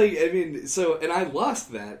 that's, like, I mean, so, and I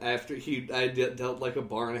lost that after I dealt, like, a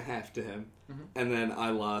bar and a half to him. Mm-hmm. And then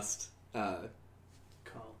I lost,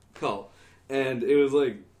 Call. And it was,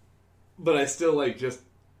 like, but I still, like, just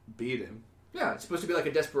beat him. Yeah, it's supposed to be like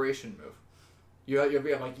a desperation move. You're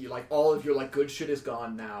like all of your like good shit is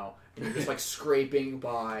gone now, and you're just like scraping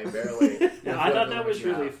by barely. Yeah, I thought that was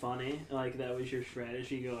really funny. Like that was your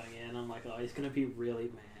strategy going in. I'm like, oh, he's gonna be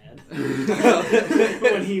really mad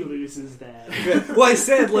when he loses that. Well, I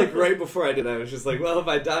said like right before I did, I was just like, well, if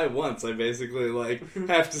I die once, I basically like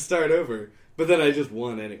have to start over. But then I just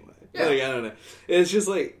won anyway. Yeah. Like I don't know. It's just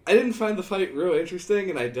like I didn't find the fight real interesting,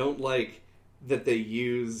 and I don't like that they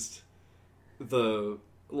used the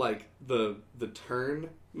turn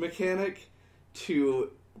mechanic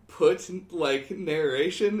to put like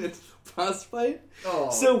narration into the boss fight.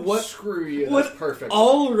 Oh, so what? Screw you. What that's perfect.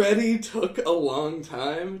 Already took a long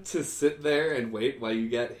time to sit there and wait while you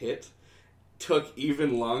got hit took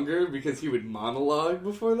even longer because he would monologue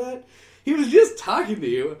before that. He was just talking to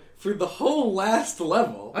you for the whole last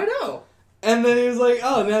level. I know. And then he was like,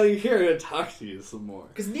 oh, now you're here to talk to you some more.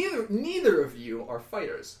 Because neither of you are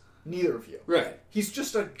fighters. Neither of you. Right. He's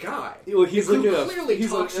just a guy. Well, he's who like clearly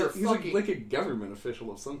he's talks your he's fucking... like a government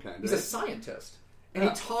official of some kind, He's right? a scientist. And he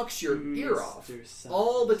talks your ear off Mr.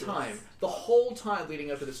 all the Scientist. time. The whole time leading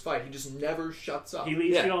up to this fight, he just never shuts up. He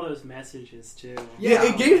leaves Yeah. you all those messages too. Yeah,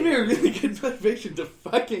 Yeah. it gave me a really good motivation to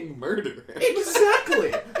fucking murder him.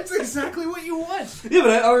 Exactly! It's exactly what you want! Yeah,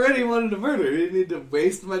 but I already wanted to murder him. I didn't need to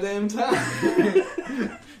waste my damn time.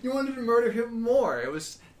 You wanted to murder him more. It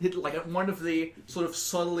was like one of the sort of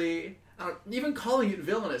subtly... even calling it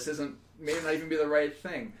villainous may not even be the right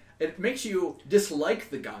thing. It makes you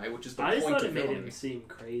dislike the guy, which is the I just point thought of it made villainy. him seem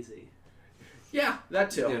crazy. Yeah,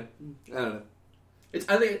 that too. Yeah, I don't know.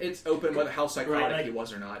 I think it's open whether how psychotic Right, like- he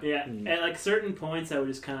was or not. Yeah, at like certain points, I would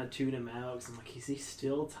just kind of tune him out because I'm like, is he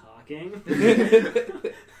still talking?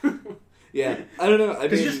 Yeah, I don't know. I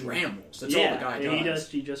Because mean, he just rambles. That's all the guy does.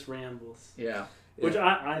 He just rambles. Yeah. Which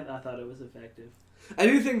I thought it was effective. I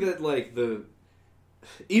do think that like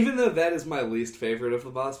even though that is my least favorite of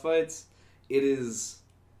the boss fights, it is.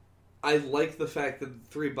 I like the fact that the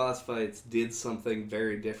 3 boss fights did something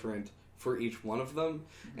very different for each one of them,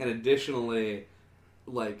 and additionally,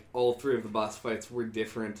 like all 3 of the boss fights were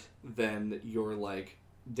different than your like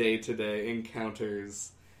day-to-day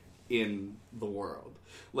encounters in the world.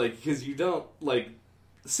 Like, because you don't like.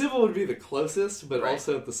 Sybil would be the closest, but Right.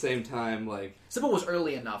 also at the same time, like... Sybil was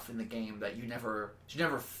early enough in the game that she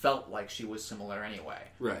never felt like she was similar anyway.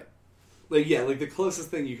 Right. Like, yeah, like the closest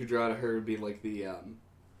thing you could draw to her would be like the young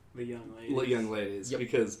ladies. young ladies, Yep.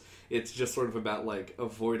 because it's just sort of about like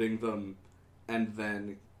avoiding them and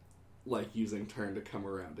then like using turn to come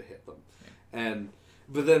around to hit them. Yeah.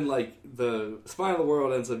 But then like the Spine of the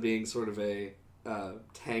World ends up being sort of a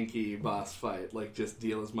tanky boss fight, like just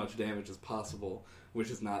deal as much damage as possible, which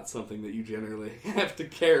is not something that you generally have to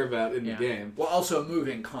care about in the game. While also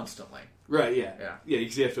moving constantly. Right, yeah. Yeah.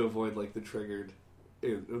 Because you have to avoid like the triggered,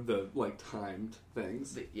 the like timed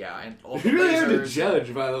things. And all It's the really hard to lasers.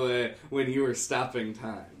 judge, by the way, when you are stopping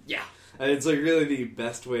time. Yeah. And it's like really the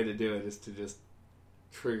best way to do it is to just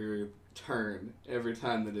trigger turn every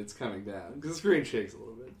time that it's coming down, because the screen shakes a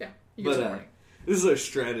little bit. Yeah. You get some But warning. this is our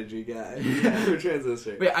strategy guy for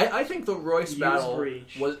Transistor. But yeah, I think the Royce Use battle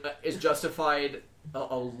Breach. is justified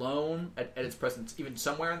alone at its presence, even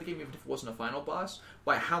somewhere in the game, even if it wasn't a final boss,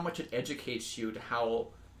 by how much it educates you to how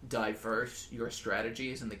diverse your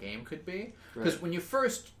strategies in the game could be. Because when you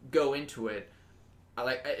first go into it,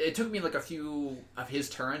 it took me like a few of his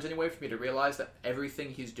turns anyway for me to realize that everything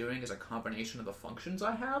he's doing is a combination of the functions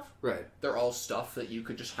I have. Right. They're all stuff that you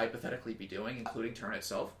could just hypothetically be doing, including turn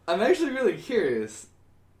itself. I'm actually really curious.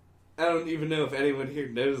 I don't even know if anyone here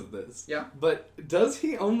knows this. Yeah. But does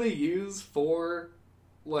he only use 4,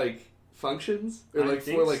 like, functions? Or, I like,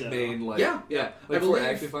 think 4, like, so. main, like... Yeah. Like, I 4 believe,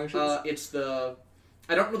 active functions? It's the...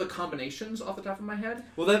 I don't know the combinations off the top of my head.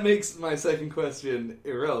 Well, that makes my second question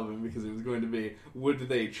irrelevant, because it was going to be, would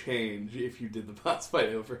they change if you did the boss fight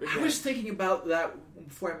over again? I was thinking about that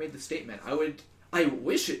before I made the statement. I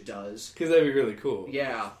wish it does. Because that'd be really cool.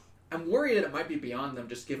 Yeah. I'm worried that it might be beyond them,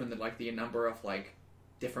 just given the number of,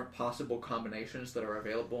 different possible combinations that are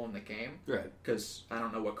available in the game. Right. Because I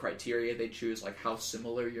don't know what criteria they choose, like how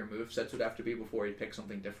similar your movesets would have to be before you pick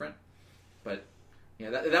something different. But, yeah,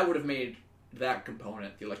 that would have made that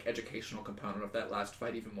component, the educational component of that last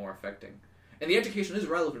fight, even more affecting. And the education is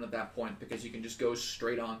relevant at that point because you can just go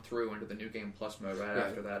straight on through into the New Game Plus mode right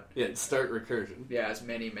after that. Yeah, start recursion. Yeah, as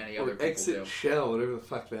many other Or people exit do. shell, whatever the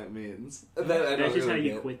fuck that means. That I don't That's just really how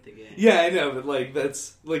you get. quit the game. Yeah, I know, but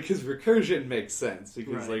that's because recursion makes sense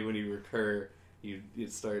because Right. when you recur, you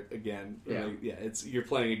start again. Yeah. You're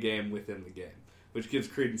playing a game within the game, which gives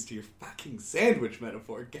credence to your fucking sandwich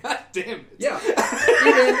metaphor. God damn it! Yeah,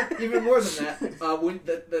 even more than that. When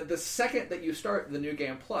the second that you start the New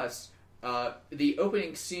Game Plus, the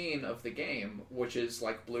opening scene of the game, which is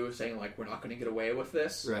Blue saying we're not going to get away with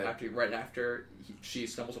this, Right. after she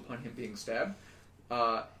stumbles upon him being stabbed,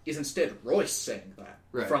 is instead Royce saying that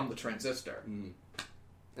Right. from the transistor. Mm.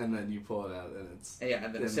 And then you pull it out, and it's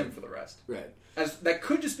And then it's him for the rest. right. As that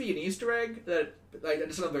could just be an Easter egg.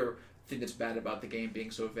 That's another thing that's bad about the game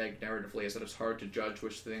being so vague narratively, is that it's hard to judge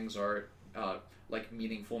which things are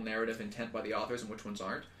meaningful narrative intent by the authors and which ones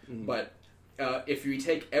aren't. Mhm. But if you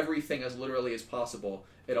take everything as literally as possible,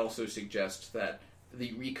 it also suggests that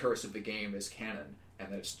the recurse of the game is canon,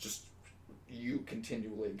 and that it's just you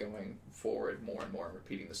continually going forward more and more, and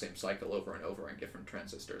repeating the same cycle over and over in different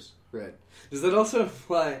transistors. Right. Does that also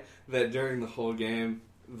imply that during the whole game,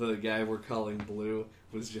 the guy we're calling Blue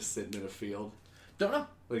was just sitting in a field Don't know.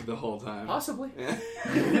 like the whole time. Possibly. Yeah.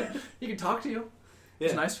 He can talk to you. Yeah.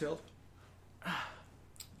 It's a nice field.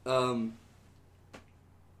 You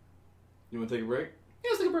want to take a break? Yeah,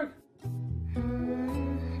 let's take a break.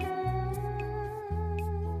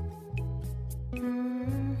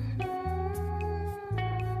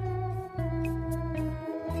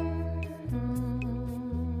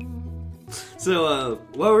 So,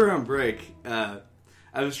 while we were on break, I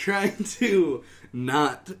was trying to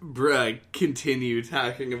not continue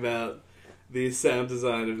talking about the sound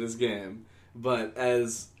design of this game, but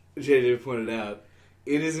as JJ pointed out,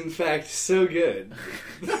 it is in fact so good.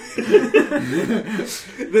 that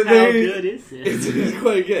How good is it? It's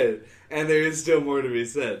quite good, and there is still more to be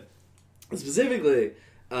said. Specifically,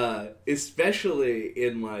 especially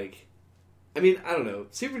in like, I mean, I don't know,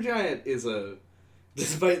 Supergiant is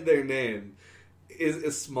despite their name, is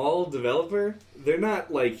a small developer. They're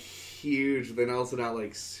not like huge. They're also not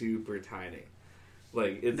like super tiny.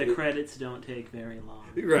 Like The credits don't take very long.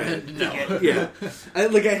 right? No. Yeah. I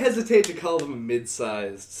hesitate to call them a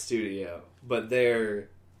mid-sized studio, but they're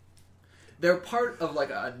part of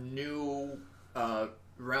like a new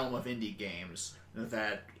realm of indie games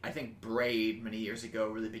that I think Braid many years ago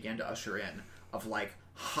really began to usher in, of like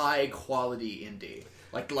high quality indie,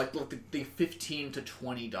 like the $15 to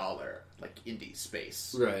 $20 like indie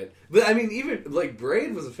space. right. But I mean, even like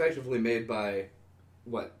Braid was effectively made by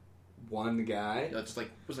what, one guy? It's like,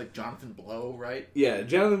 it was like Jonathan Blow, right? Yeah,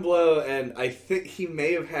 Jonathan Blow, and I think he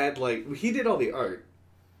may have had like he did all the art.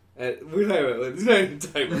 We're not about it's not even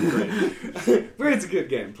talking about Braid. Braid's a good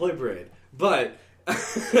game. Play Braid, but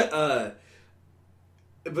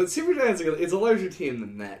Supergiant's it's a larger team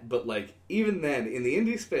than that. But like even then, in the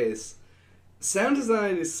indie space, sound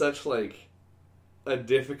design is such like a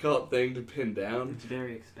difficult thing to pin down. It's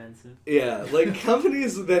very expensive. Yeah, like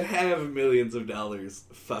companies that have millions of dollars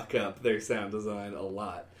fuck up their sound design a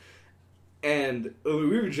lot. And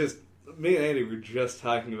me and Andy were just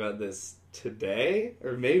talking about this today,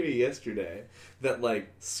 or maybe yesterday, that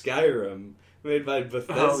like Skyrim, made by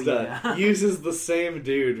Bethesda, uses the same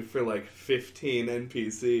dude for like 15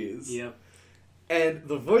 NPCs. Yep. And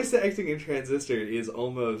the voice acting in Transistor is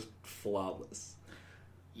almost flawless.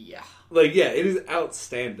 Yeah. Like, yeah, it is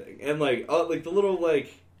outstanding. And, like, the little,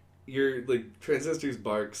 like, your, like, Transistor's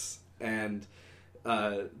barks and,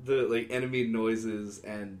 the, like, enemy noises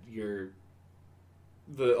and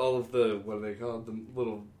all of the, what are they called? The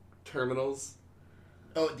little terminals?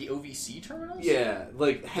 Oh, the OVC terminals? Yeah,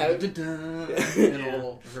 like, have... And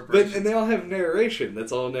and they all have narration.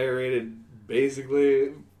 That's all narrated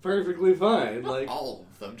basically perfectly fine. Not like all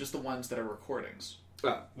of them, just the ones that are recordings.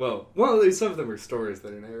 Well, some of them are stories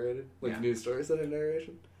that are narrated, like news stories that are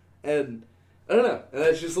narration, and I don't know. And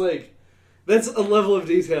that's just like that's a level of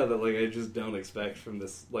detail that like I just don't expect from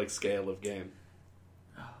this like scale of game.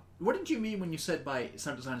 What did you mean when you said by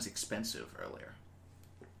sound design is expensive earlier?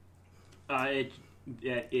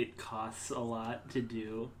 It costs a lot to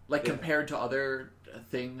do. Like compared to other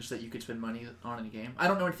things that you could spend money on in a game. I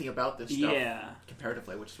don't know anything about this stuff. Yeah.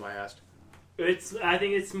 Comparatively, which is why I asked. I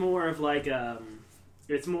think it's more of like a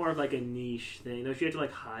niche thing. Don't you have to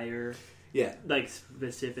like hire like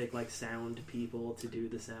specific like sound people to do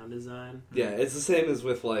the sound design? Yeah, it's the same as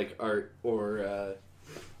with like art or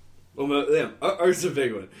art's a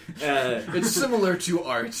big one. It's similar to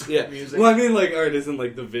art. Yeah, music. Well, I mean, like art isn't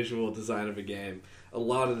like the visual design of a game. A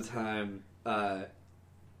lot of the time,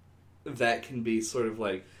 that can be sort of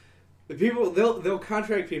like they'll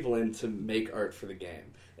contract people in to make art for the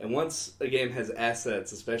game. And once a game has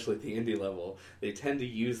assets, especially at the indie level, they tend to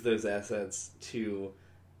use those assets to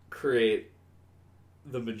create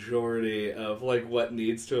the majority of like what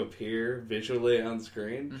needs to appear visually on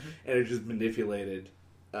screen, and it's just manipulated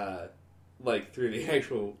like through the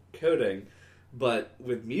actual coding. But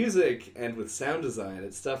with music and with sound design,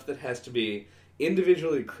 it's stuff that has to be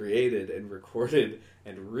individually created and recorded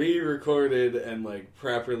and re-recorded and like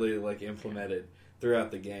properly like implemented throughout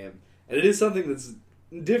the game. And it is something that's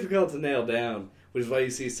difficult to nail down, which is why you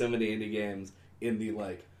see so many indie games in the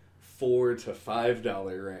like $4 to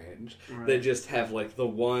 $5 range that just have like the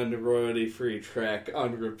one royalty-free track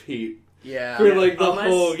on repeat for like the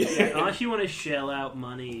whole game. Yeah, unless you want to shell out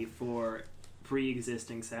money for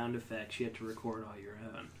pre-existing sound effects, you have to record all your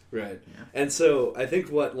own. Right. Yeah. And so I think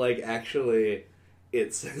what like actually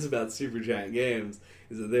it says about Supergiant Games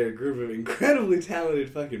is that they're a group of incredibly talented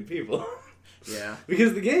fucking people. Yeah.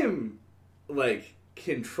 Because the game like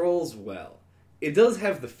controls well. It does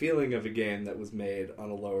have the feeling of a game that was made on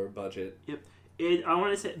a lower budget. Yep. I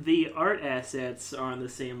want to say the art assets are on the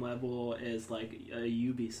same level as like a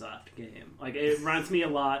Ubisoft game. Like it reminds me a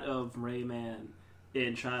lot of Rayman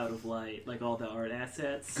in Child of Light. Like all the art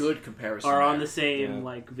assets, Good comparison. are on there. the same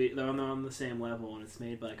they're on the same level, and it's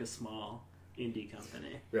made by like a small indie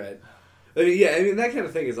company. Right. I mean, that kind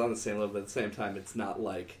of thing is on the same level, but at the same time, it's not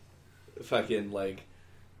like fucking like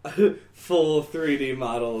full 3D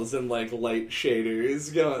models and like light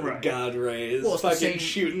shaders going God rays, Well, it's fucking the same-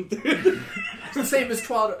 shooting through. It's the same as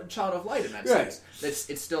Child of Light in that Right. sense.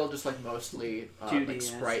 It's still just like mostly 2D like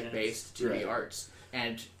sprite-based 2D Right. arts.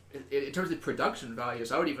 And in terms of production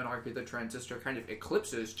values, I would even argue that Transistor kind of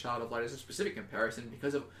eclipses Child of Light as a specific comparison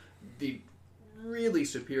because of the really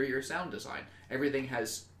superior sound design. Everything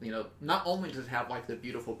has, not only does it have like the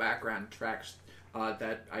beautiful background tracks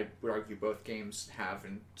that I would argue both games have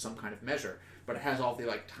in some kind of measure, but it has all the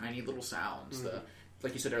like tiny little sounds, the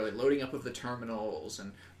like you said earlier, loading up of the terminals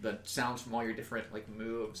and the sounds from all your different like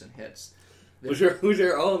moves and hits, which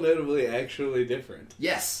are all notably actually different.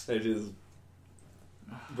 Yes, Which is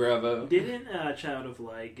bravo. Didn't Child of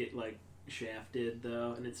Light get like shafted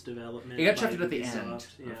though in its development? it got by shafted at the Ubisoft? end.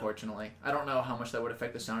 Yeah. Unfortunately, I don't know how much that would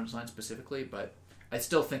affect the sound design specifically, but I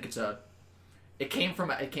still think it came from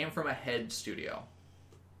a head studio.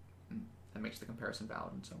 That makes the comparison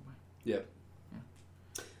valid in some way. Yep.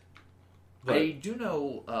 I do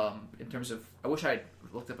know, in terms of, I wish I had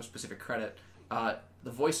looked up a specific credit.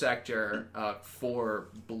 The voice actor for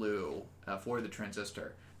Blue, for the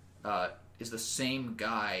Transistor, is the same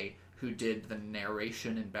guy who did the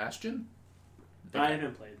narration in Bastion. I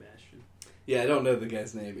haven't played Bastion. Yeah, I don't know the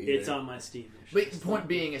guy's name either. It's on my Steam. But the point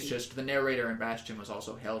being is just the narrator in Bastion was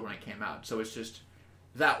also hailed when it came out, so it's just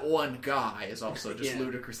that one guy is also just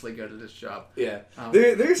ludicrously good at his job. Yeah,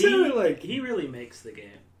 they're sounding like he really makes the game.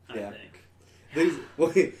 I think.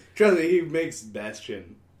 Trust me, he makes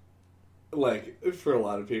Bastion like for a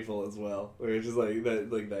lot of people as well. Where it's just like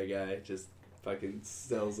that guy just fucking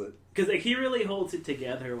sells it. Because like, he really holds it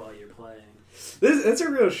together while you're playing. That's a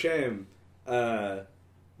real shame that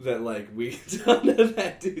like we don't know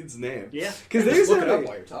that dude's name. Yeah, because Just look it like, up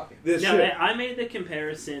while you're talking. this no, shit. I made the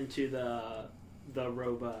comparison to the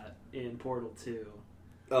robot in Portal 2.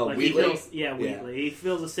 Oh, like Wheatley? Wheatley. He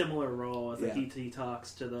fills a similar role as like Yeah. he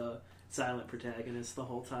talks to the silent protagonist the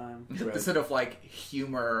whole time. Right. The sort of like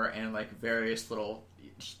humor and like various little,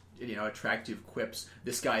 attractive quips.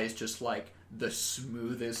 This guy is just like the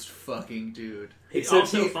smoothest fucking dude. He's Except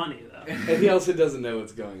also he- funny though. And he also doesn't know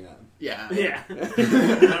what's going on. Yeah, Yeah, I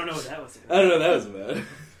don't know what that was about. I don't know what that was about.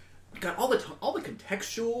 Got all the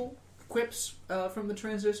contextual quips from the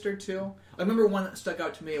Transistor too. I remember one that stuck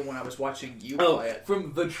out to me when I was watching you play it.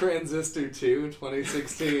 From the Transistor 2,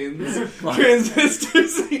 2016's Transistor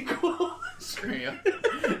sequel. Screw you.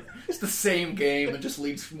 It's the same game. It just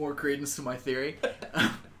leads more credence to my theory.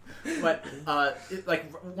 But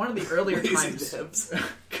like one of the earlier Lazy times, devs.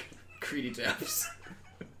 greedy devs.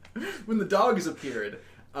 When the dogs appeared,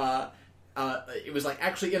 it was like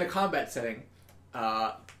actually in a combat setting.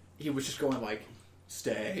 He was just going like,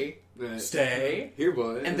 "Stay, Right. stay." Here,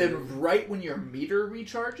 boy. And then right when your meter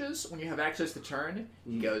recharges, when you have access to turn,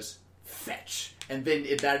 he goes, "Fetch." And then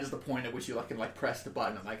that is the point at which you can press the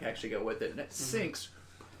button and actually go with it. And it syncs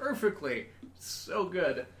perfectly. So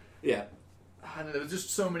good. Yeah. And there was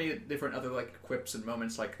just so many different other quips and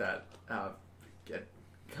moments like that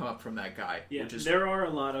come up from that guy. Yeah, Which is, there are a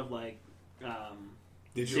lot of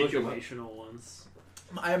Did you look him up? situational ones.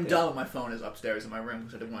 I am done. My phone is upstairs in my room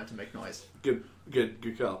because I didn't want it to make noise.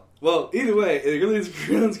 Good call. Well, either way, it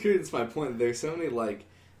really creates my point that there's so many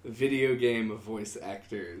video game voice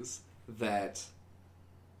actors that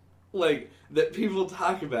people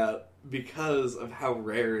talk about because of how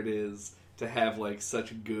rare it is to have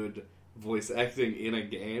such good voice acting in a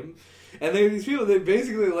game. And there are these people that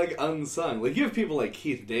basically unsung. You have people like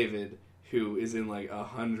Keith David, who is in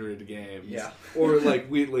 100 games. Yeah. Or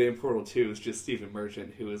Wheatley in Portal 2 is just Stephen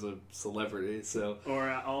Merchant, who is a celebrity. So Or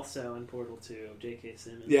also in Portal 2, J.K.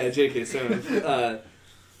 Simmons. yeah, J.K. Simmons.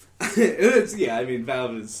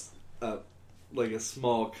 Valve is a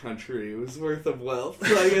small country's worth of wealth.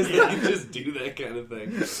 So I guess they can just do that kind of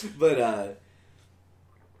thing. But yeah,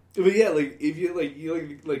 if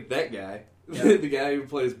you that guy. Yeah. The guy who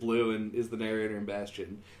plays Blue and is the narrator in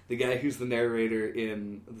Bastion. The guy who's the narrator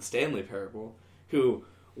in the Stanley Parable, who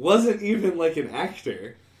wasn't even an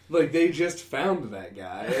actor. They just found that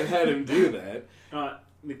guy and had him do that.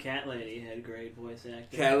 The Cat Lady had great voice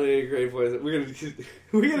acting. Cat Lady, great voice. We're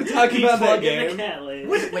gonna talk about that game. The Cat Lady.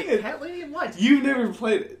 Wait, Cat Lady and what? You've never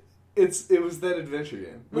played it. It was that adventure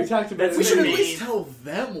game. We talked about it. that's We the should at name. least tell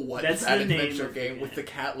them what That's that the name adventure of the game game. with the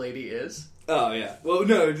Cat Lady is. Oh yeah. Well,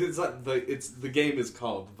 no, it's not the game is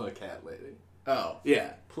called The Cat Lady. Oh.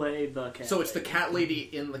 Yeah. Play the cat. So it's the cat lady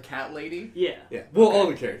in the cat lady? Yeah. Yeah. Well, Okay. all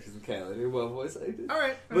the characters in Cat Lady are well voice acted.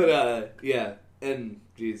 Alright. But yeah, and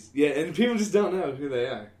jeez, yeah, and people just don't know who they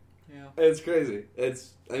are. Yeah. It's crazy. I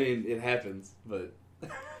mean, it happens, but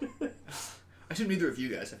I assume neither of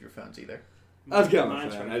you guys have your phones either. I've got my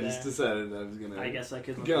Mine's phone. right I just there. decided I was gonna. I guess I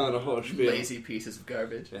could look go on it a up. whole spiel. Lazy pieces of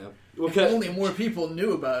garbage. Yeah. If only more people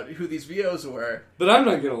knew about who these VOs were But I'm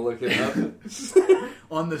not gonna look it up.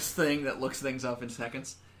 on this thing that looks things up in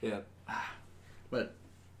seconds. Yeah. But,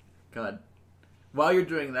 God. While you're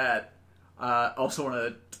doing that, I also want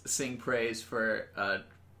to sing praise for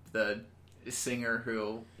the singer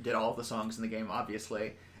who did all of the songs in the game,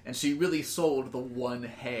 obviously. And she really sold the one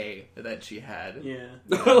hey that she had. Yeah.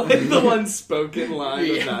 Like the one spoken line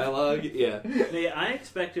Yeah. of dialogue. Yeah. Yeah, I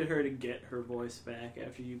expected her to get her voice back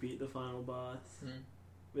after you beat the final boss,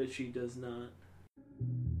 but she does not.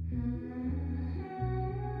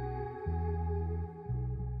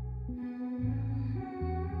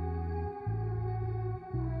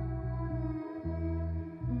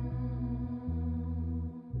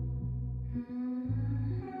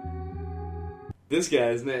 This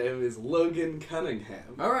guy's name is Logan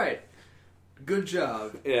Cunningham. Alright. Good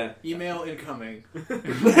job. Yeah. Email incoming.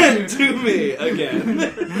 To me again.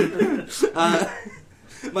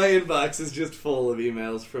 My inbox is just full of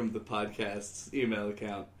emails from the podcast's email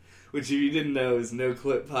account, which if you didn't know is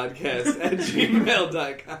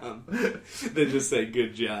noclippodcast@gmail.com. They just say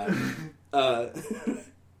good job.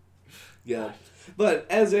 Yeah. But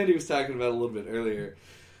as Andy was talking about a little bit earlier,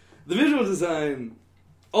 the visual design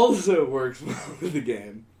also works well with the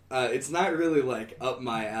game. It's not really like up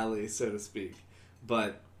my alley, so to speak,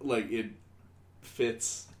 but like it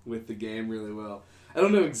fits with the game really well. I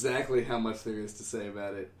don't know exactly how much there is to say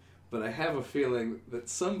about it, but I have a feeling that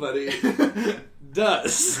somebody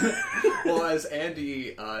does. Well, as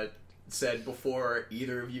Andy said before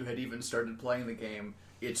either of you had even started playing the game,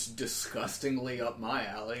 it's disgustingly up my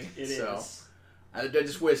alley. It so. is. I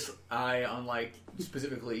just wish I, unlike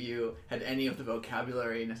specifically you, had any of the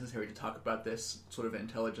vocabulary necessary to talk about this sort of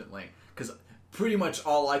intelligently. Because pretty much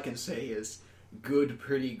all I can say is good,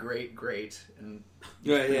 pretty, great, great. And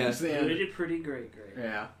Right, yeah. understand. You did pretty great.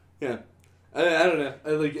 Yeah. Yeah. I don't know. I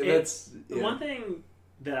like that's yeah. One thing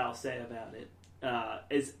that I'll say about it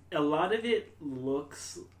is a lot of it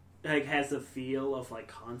looks like has a feel of like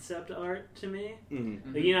concept art to me.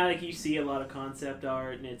 Mm-hmm. Like, you know, like you see a lot of concept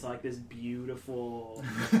art and it's like this beautiful,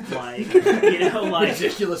 like you know, like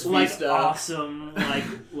ridiculous like vista. awesome,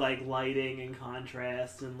 like lighting and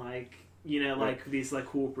contrast and like. You know, like these like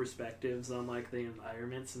cool perspectives on like the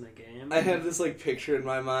environments in the game. I have this like picture in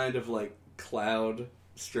my mind of like Cloud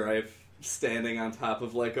Strife standing on top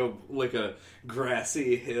of like a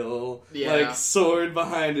grassy hill, Yeah. like sword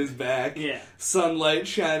behind his back, Yeah, sunlight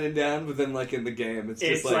shining down. But then like in the game, it's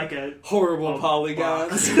just like a horrible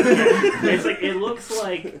polygons. It's like it looks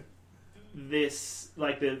like this,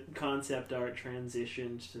 like the concept art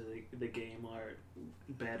transitioned to the game art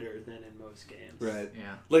better than in most games. Right.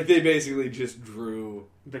 Yeah. Like they basically just drew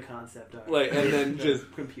The concept art, Like, and then The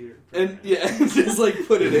just- computer, and program. yeah, just like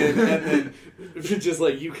put it in, and then just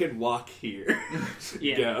like you can walk here.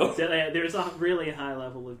 Yeah. Go. So there's a really high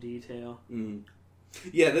level of detail. Mm.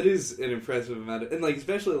 Yeah, that is an impressive amount of, and like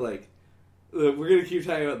especially like we're gonna keep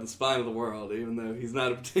talking about the spine of the world, even though he's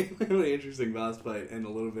not a particularly interesting boss fight and a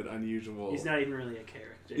little bit unusual. He's not even really a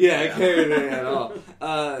character. Yeah, I carried it at all.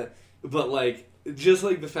 But like, just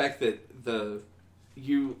like the fact that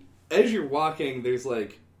as you're walking, there's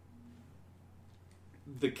like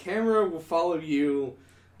the camera will follow you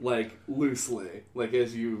like loosely, like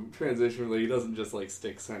as you transition. Like, he doesn't just like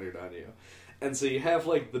stick centered on you. And so you have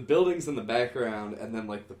like the buildings in the background, and then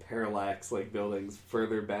like the parallax like buildings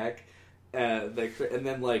further back, and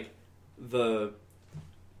then like the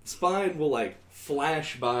spine will like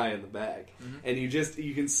flash by in the back, and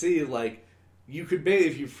you can see like you could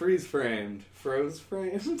if you froze framed.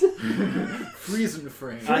 Freezing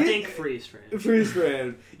frame. I think freeze frame. Freeze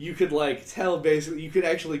frame, you could like tell basically, you could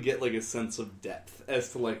actually get like a sense of depth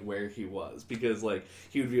as to like where he was, because like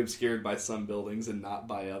he would be obscured by some buildings and not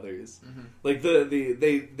by others. Like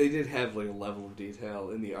they did have like a level of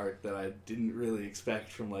detail in the art that I didn't really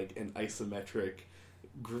expect from like an isometric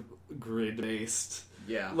grid based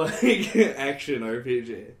Yeah. like action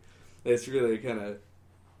RPG. It's really kind of,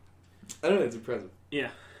 I don't know, it's impressive. Yeah,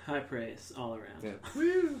 high praise all around. Yeah.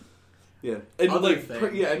 Woo. Yeah, and Other like,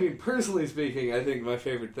 thing- I mean, personally speaking, I think my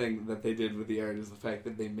favorite thing that they did with the art is the fact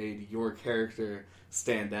that they made your character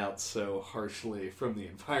stand out so harshly from the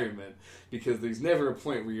environment, because there's never a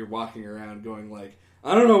point where you're walking around going like,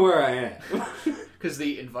 I don't know where I am. Because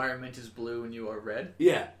the environment is blue and you are red.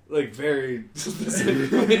 Yeah, like very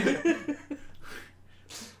specifically.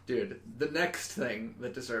 Dude, the next thing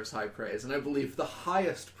that deserves high praise, and I believe the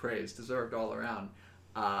highest praise deserved all around,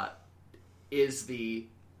 is the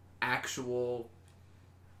actual,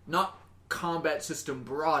 not combat system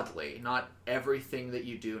broadly, not everything that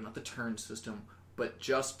you do, not the turn system, but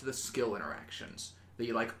just the skill interactions.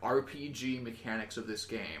 The like RPG mechanics of this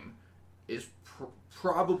game is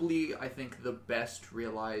probably, I think, the best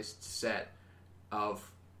realized set of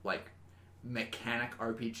like mechanic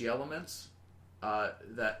RPG elements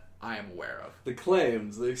that I am aware of. The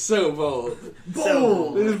claims, they're so bold.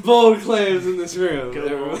 Bold! There's bold claims in this room. Go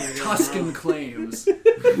everyone. on. Tuscan claims.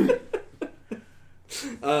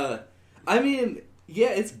 I mean, yeah,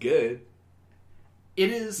 it's good.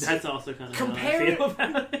 It is. That's also kind of Compare- how I feel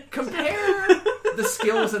about it. Compare the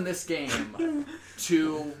skills in this game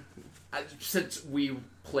to, since we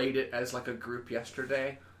played it as like a group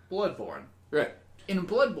yesterday, Bloodborne. Right. In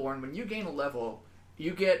Bloodborne, when you gain a level,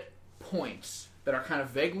 you get points that are kind of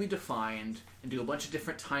vaguely defined and do a bunch of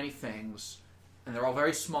different tiny things, and they're all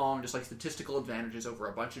very small and just like statistical advantages over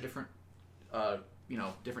a bunch of different,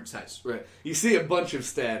 different sets. Right. You see a bunch of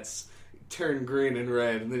stats turn green and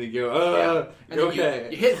red, and then you go, And then okay.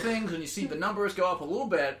 you hit things and you see the numbers go up a little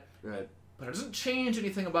bit, Right. but it doesn't change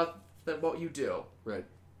anything about what you do. Right.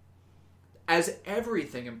 As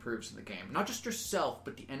everything improves in the game, not just yourself,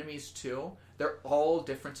 but the enemies too, they're all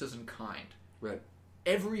differences in kind. Right.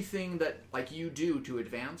 Everything that like you do to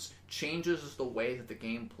advance changes the way that the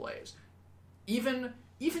game plays. Even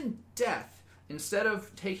death, instead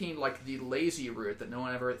of taking like the lazy route that no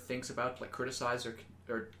one ever thinks about to like criticize or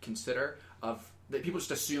consider, of that people just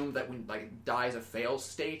assume that when like die is a fail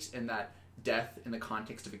state, and that death in the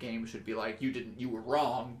context of a game should be like you were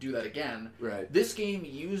wrong, do that again. Right. This game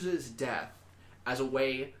uses death as a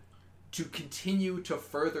way to continue to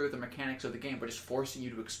further the mechanics of the game, but just forcing you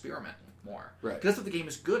to experiment more. Right. Because that's what the game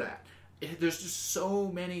is good at. There's just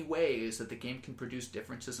so many ways that the game can produce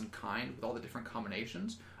differences in kind with all the different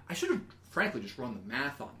combinations. I should have, frankly, just run the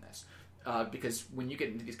math on this. Because when you get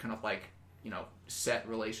into these kind of like, set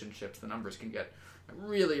relationships, the numbers can get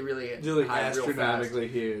really, really Really high real fast. astronomically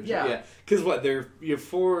huge. Yeah. Because what,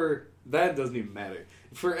 for that doesn't even matter.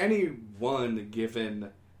 For any one given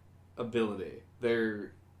ability,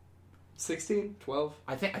 they're 16, 12?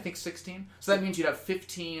 I think 16. So that means you'd have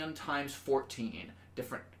 15 times 14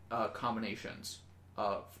 different combinations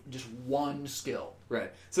of just one skill.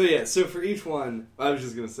 Right. So yeah, so for each one, I was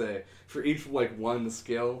just going to say, for each like one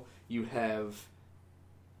skill, you have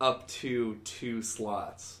up to 2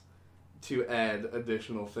 slots to add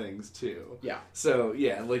additional things to. Yeah. So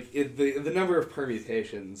yeah, like the number of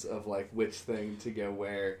permutations of like which thing to go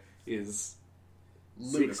where is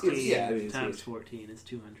Ludicrous. 16 Yeah, I mean, it's times huge. 14 is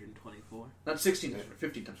 224. Not 16 times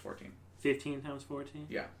 15 times 14. 15 times 14?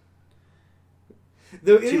 Yeah.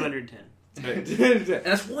 Though 210. And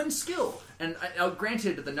that's one skill. And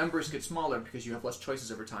granted, the numbers get smaller because you have less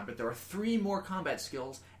choices over time, but there are 3 more combat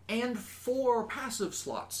skills and 4 passive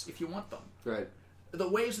slots if you want them. Right. The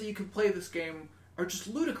ways that you can play this game are just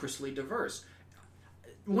ludicrously diverse.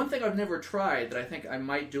 One thing I've never tried that I think I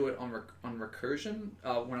might do it on recursion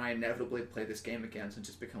when I inevitably play this game again, since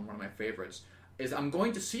it's become one of my favorites, is I'm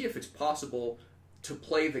going to see if it's possible to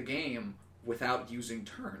play the game without using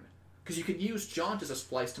turn. Because you can use Jaunt as a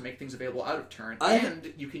splice to make things available out of turn,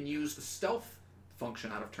 and you can use the stealth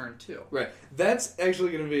function out of turn too. Right. That's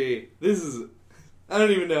actually going to be... I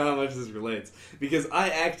don't even know how much this relates, because I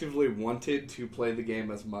actively wanted to play the game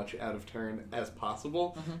as much out of turn as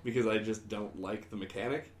possible, because I just don't like the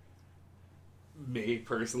mechanic. Me,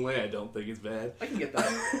 personally, I don't think it's bad. I can get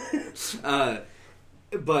that.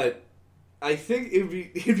 But I think it'd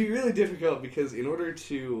be really difficult, because in order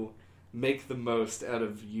to make the most out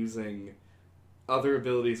of using other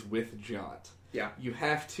abilities with Jaunt, you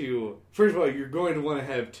have to... First of all, you're going to want to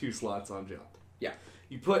have 2 slots on Jaunt. Yeah.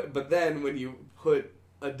 But then when you put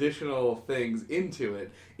additional things into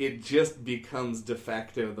it, it just becomes de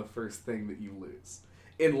facto the first thing that you lose.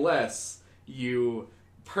 Unless you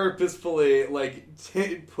purposefully,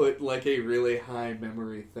 put, a really high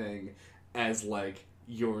memory thing as,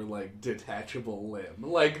 your, detachable limb.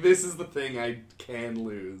 This is the thing I can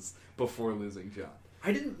lose before losing Jaunt.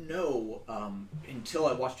 I didn't know until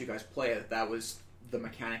I watched you guys play it that was the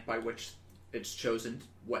mechanic by which it's chosen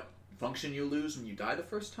what function you lose when you die the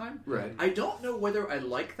first time. Right. I don't know whether I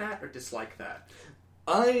like that or dislike that.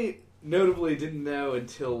 I notably didn't know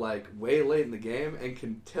until, like, way late in the game, and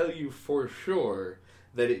can tell you for sure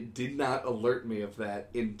that it did not alert me of that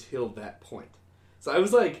until that point. So I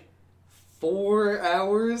was, like, 4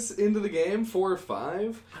 hours into the game, 4 or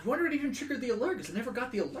 5. I wonder it even triggered the alert, because I never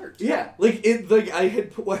got the alert. Yeah, like, I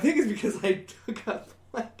had... Well, I think it's because I took up,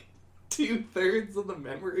 like, 2/3 of the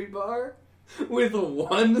memory bar with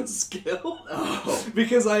one skill. Oh.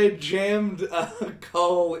 Because I had jammed a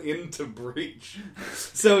call into breach.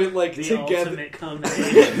 So it, like, The together... ultimate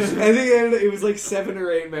combination. I think it was, like, 7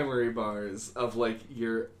 or 8 memory bars of, like,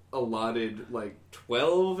 your allotted, like,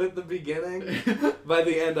 12 at the beginning. By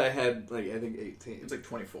the end, I had, like, I think 18. It's like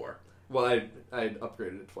 24. Well, I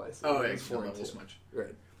upgraded it twice. Oh, it it's was 4 not and levels 2. much.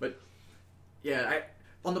 Right. But, yeah,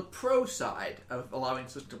 on the pro side of allowing the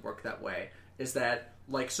system to work that way is that,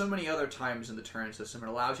 like so many other times in the turn system, it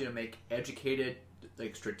allows you to make educated,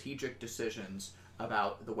 like, strategic decisions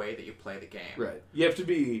about the way that you play the game. Right. You have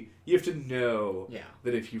to know Yeah.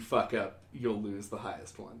 that if you fuck up, you'll lose the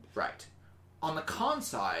highest one. Right. On the con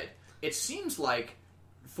side, it seems like,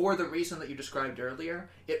 for the reason that you described earlier,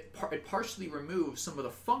 it partially removes some of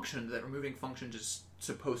the function that removing functions is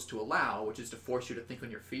supposed to allow, which is to force you to think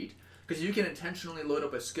on your feet. Because you can intentionally load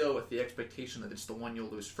up a skill with the expectation that it's the one you'll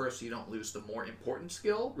lose first, so you don't lose the more important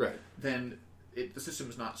skill. Right. Then the system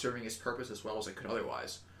is not serving its purpose as well as it could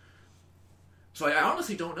otherwise. So I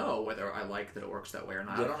honestly don't know whether I like that it works that way or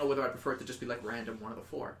not. Yeah. I don't know whether I prefer it to just be like random one of the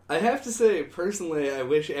 4. I have to say, personally, I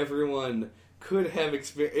wish everyone could have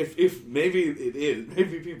experienced... If maybe it is,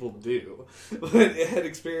 maybe people do, but it had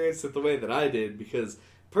experienced it the way that I did, because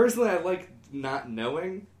personally I like not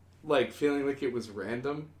knowing, like feeling like it was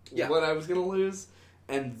random what I was going to lose,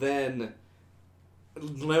 and then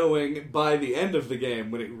knowing by the end of the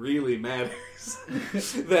game, when it really matters,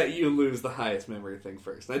 that you lose the highest memory thing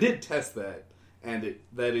first. And I did test that, and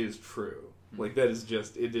that is true. Like, that is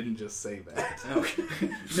just... It didn't just say that. Okay.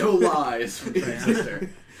 No lies from Triaster.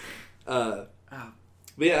 But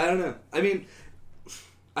yeah, I don't know. I mean,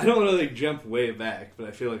 I don't want to, like, jump way back, but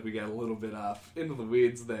I feel like we got a little bit off into the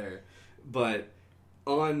weeds there. But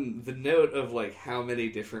on the note of, like, how many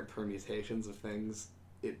different permutations of things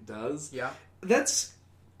it does, Yeah. that's,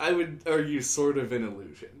 I would argue, sort of an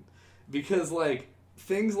illusion. Because, like,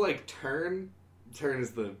 things like turn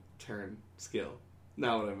is the turn skill.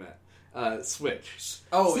 Not what I meant. Switch.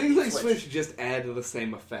 Oh, things like switch. switch just add the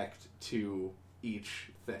same effect to each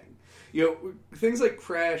thing. You know, things like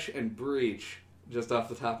crash and breach, just off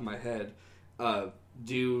the top of my head,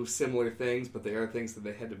 do similar things, but they are things that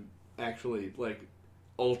they had to actually, like,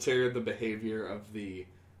 alter the behavior of the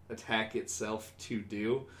attack itself to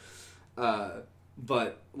do.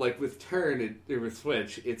 But, like, with turn, or with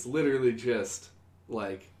switch, it's literally just,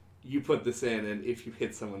 like, you put this in, and if you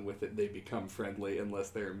hit someone with it, they become friendly unless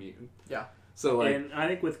they're immune. Yeah. So, like... And I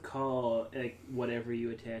think with call, like, whatever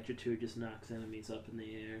you attach it to just knocks enemies up in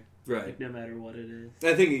the air. Right. Like, no matter what it is.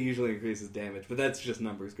 I think it usually increases damage, but that's just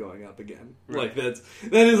numbers going up again. Right. Like,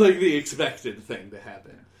 that is, like, the expected thing to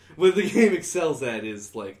happen. What the game excels at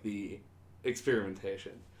is, like, the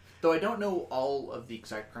experimentation. Though I don't know all of the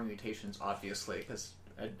exact permutations, obviously, because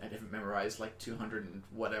I didn't memorize, like, 200 and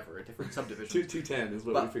whatever different subdivisions. 210 is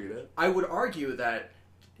what But we figured out. I would argue that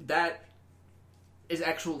is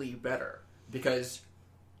actually better, because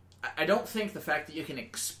I don't think the fact that you can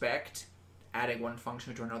expect adding one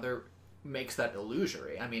function to another makes that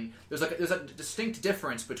illusory. I mean, there's a distinct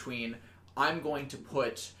difference between I'm going to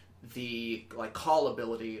put the, like, call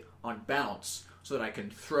ability on bounce so that I can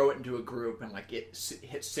throw it into a group and, like, hit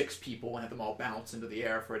 6 people and have them all bounce into the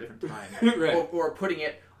air for a different time, Right. or putting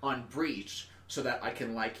it on breach so that I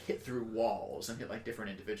can, like, hit through walls and hit, like, different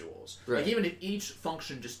individuals. Right. Like, even if each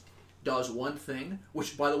function just does one thing,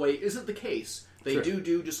 which, by the way, isn't the case. They Sure.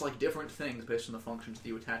 do just, like, different things based on the functions that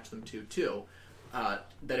you attach them to, too.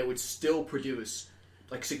 That it would still produce,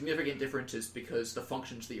 like, significant differences because the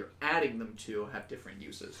functions that you're adding them to have different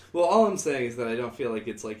uses. Well, all I'm saying is that I don't feel like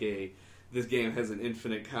it's like this game has an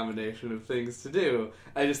infinite combination of things to do.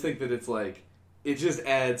 I just think that it's like, it just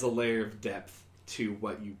adds a layer of depth to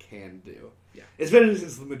what you can do. Yeah. Especially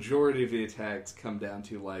since the majority of the attacks come down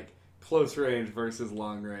to, like, close range versus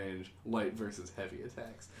long range, light versus heavy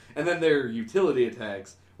attacks. And then there are utility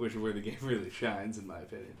attacks, which are where the game really shines, in my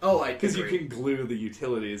opinion. Oh, I Because you agree. can glue the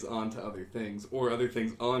utilities onto other things, or other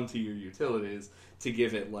things onto your utilities, to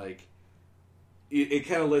give it, like... It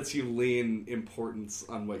kind of lets you lean importance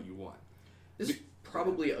on what you want. This is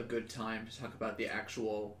probably a good time to talk about the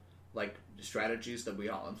actual like strategies that we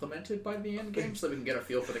all implemented by the end game, so that we can get a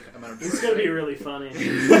feel for the amount of. It's gonna be really funny.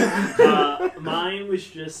 Mine was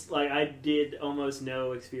just like I did almost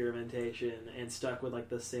no experimentation and stuck with like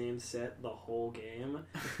the same set the whole game.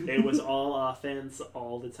 It was all offense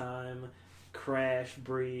all the time. Crash,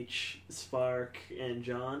 Breach, Spark, and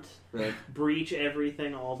Jaunt. Right. Breach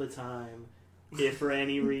everything all the time. If for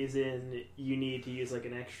any reason you need to use like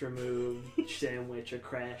an extra move, sandwich a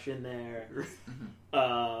Crash in there.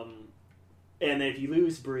 And if you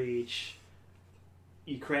lose Breach,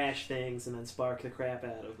 you crash things and then spark the crap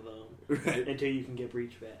out of them until you can get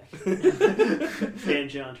Breach back. And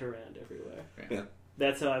jaunt around everywhere. Yeah.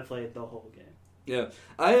 That's how I played the whole game. Yeah.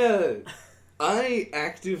 I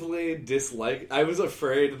actively disliked... I was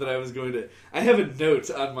afraid that I was going to... I have a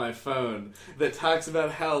note on my phone that talks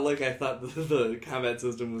about how, like, I thought the combat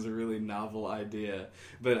system was a really novel idea,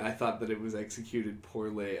 but I thought that it was executed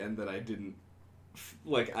poorly and that I didn't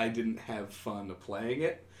have fun playing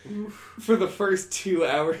it for the first 2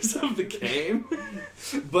 hours of the game.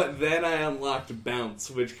 But then I unlocked Bounce,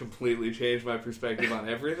 which completely changed my perspective on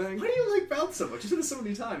everything. Why do you like Bounce so much? You said it so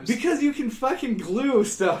many times. Because you can fucking glue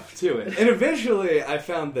stuff to it. And eventually I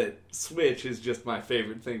found that Switch is just my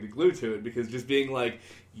favorite thing to glue to it, because just being like,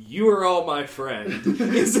 you are all my friend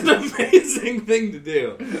is an amazing thing to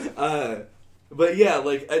do. But yeah,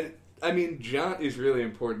 like, I mean, Jaunt is really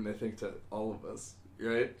important, I think, to all of us,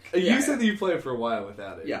 right? You said that you played for a while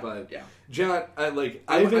without it, but Jaunt, I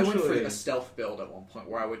eventually... went for a stealth build at one point,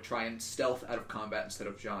 where I would try and stealth out of combat instead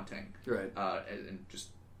of jaunting. Right. And just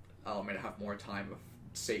allow me to have more time of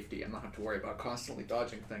safety and not have to worry about constantly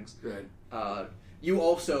dodging things. Right.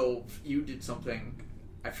 You did something...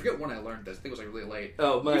 I forget when I learned this. I think it was like really late.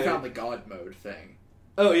 You found the God mode thing.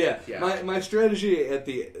 Oh, yeah. My strategy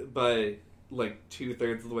by... like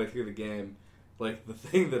 2/3 of the way through the game, like the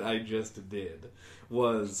thing that I just did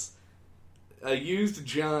was I used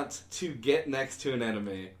Jaunt to get next to an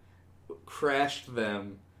enemy, crashed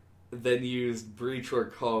them, then used Breach or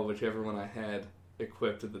Call, whichever one I had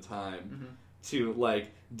equipped at the time, to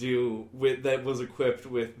like that was equipped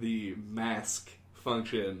with the mask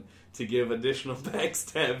function to give additional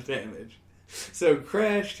backstab damage. So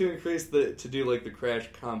Crash to do like the Crash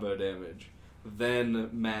combo damage.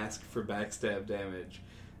 Then Mask for backstab damage,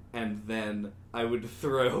 and then I would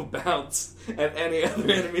throw Bounce at any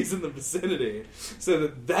other enemies in the vicinity, so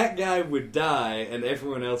that guy would die and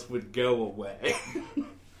everyone else would go away.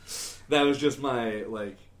 That was just my,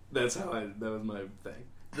 like, that was my thing.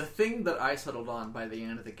 The thing that I settled on by the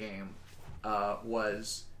end of the game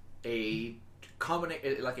was a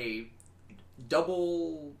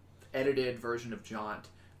double edited version of Jaunt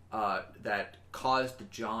that caused the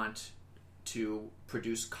Jaunt to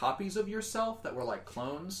produce copies of yourself that were like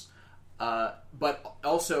clones, but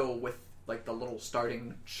also with like the little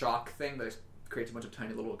starting shock thing that creates a bunch of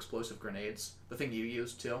tiny little explosive grenades. The thing you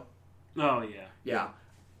used too. Oh yeah. Yeah.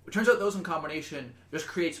 It turns out those in combination just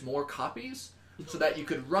creates more copies, so that you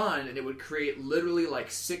could run and it would create literally like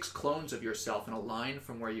 6 clones of yourself in a line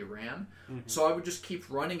from where you ran. So I would just keep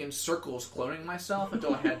running in circles cloning myself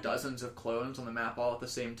until I had dozens of clones on the map all at the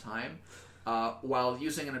same time. While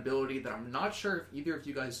using an ability that I'm not sure if either of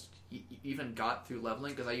you guys even got through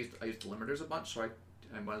leveling, because I used limiters a bunch, so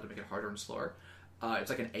I wanted to make it harder and slower. It's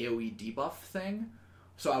like an AoE debuff thing.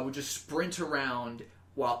 So I would just sprint around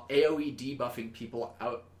while AoE debuffing people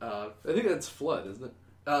out. I think that's Flood, isn't it?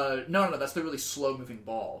 No, that's the really slow moving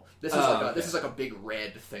ball. This is like a big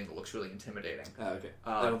red thing that looks really intimidating. Oh, okay.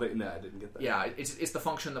 I didn't get that. Yeah, it's the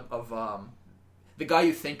function of the guy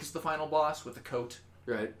you think is the final boss with the coat.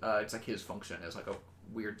 Right. It's like his function as like a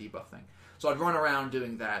weird debuff thing. So I'd run around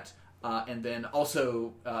doing that, and then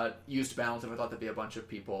also used Bounce if I thought there'd be a bunch of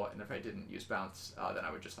people, and if I didn't use Bounce, then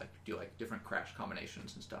I would just like do like different Crash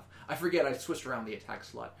combinations and stuff. I forget, I switched around the attack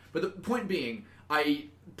slot. But the point being, I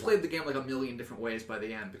played the game like a million different ways by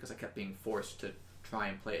the end because I kept being forced to try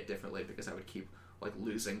and play it differently because I would keep like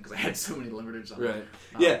losing because I had so many limiters on. Right.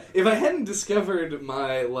 Yeah. If I hadn't discovered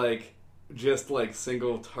my like just like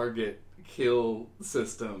single target kill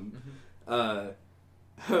system,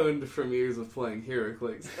 honed from years of playing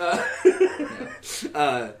HeroClix.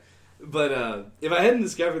 But if I hadn't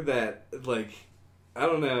discovered that, like, I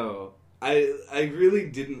don't know, I really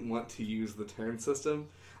didn't want to use the turn system.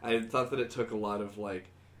 I thought that it took a lot of, like,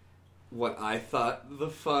 what I thought the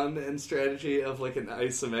fun and strategy of, like, an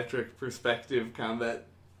isometric perspective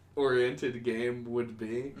combat-oriented game would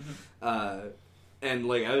be. And,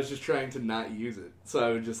 like, I was just trying to not use it. So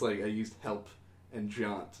I would just, like, I used Help and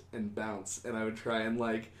Jaunt and Bounce, and I would try and,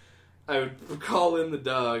 like, I would call in the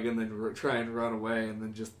dog and then try and run away and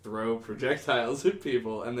then just throw projectiles at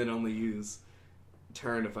people and then only use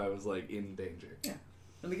turn if I was like in danger. Yeah,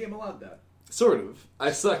 and the game allowed that. Sort of.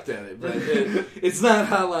 I sucked at it, but it's not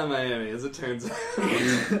Hotline Miami, as it turns out.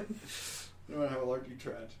 No matter how large you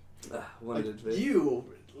tried. Wanted it to be. You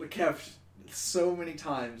kept so many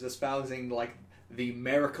times espousing like the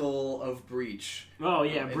miracle of Breach. Oh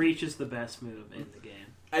yeah, Breach is the best move in the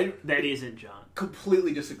game. That isn't John.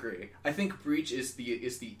 Completely disagree. I think Breach is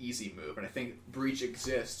the easy move, and I think Breach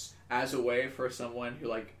exists as a way for someone who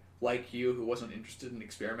like you, who wasn't interested in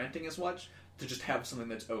experimenting as much, to just have something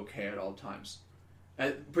that's okay at all times.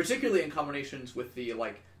 Particularly in combinations with the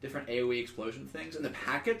different AoE explosion things and the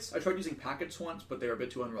packets. I tried using packets once, but they were a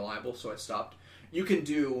bit too unreliable, so I stopped. You can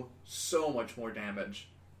do so much more damage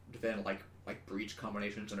than like Breach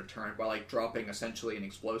combinations in a turn by dropping essentially an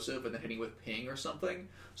explosive and then hitting with ping or something.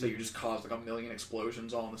 So you just cause a million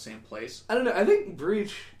explosions all in the same place. I don't know. I think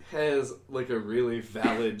Breach has a really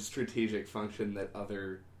valid strategic function that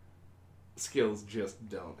other skills just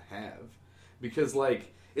don't have. Because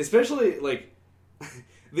especially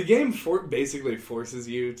the game basically forces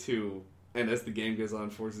you to, and as the game goes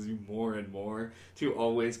on, forces you more and more to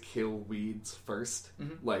always kill weeds first.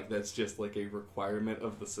 Mm-hmm. That's just a requirement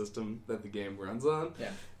of the system that the game runs on.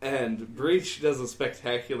 Yeah. And Breach does a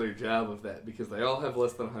spectacular job of that because they all have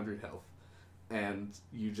less than 100 health. And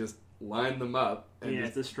you just line them up and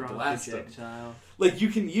it's a strong blast projectile. them. You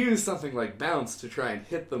can use something like Bounce to try and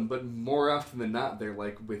hit them, but more often than not, they're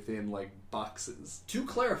within boxes. To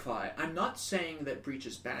clarify, I'm not saying that Breach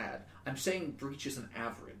is bad. I'm saying Breach is an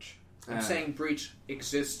average. I'm saying Breach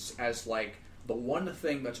exists as the one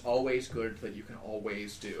thing that's always good that you can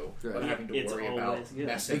always do without having to worry about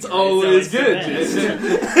messing. It's always good.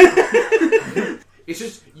 It's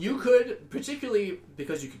just, you could, particularly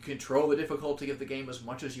because you can control the difficulty of the game as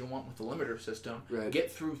much as you want with the limiter system,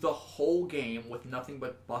 get through the whole game with nothing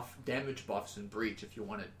but damage buffs and Breach if you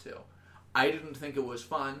wanted to. I didn't think it was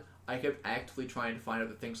fun. I kept actively trying to find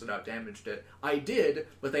other things that outdamaged it. I did,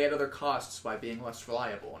 but they had other costs by being less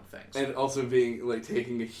reliable and things. And also being,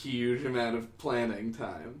 taking a huge amount of planning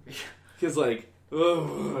time. Because,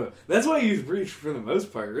 that's why I used Breach for the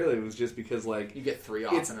most part, really. It was just because, you get 3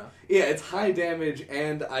 off enough. Yeah, it's high damage,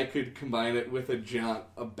 and I could combine it with a jaunt,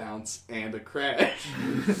 a bounce, and a crash.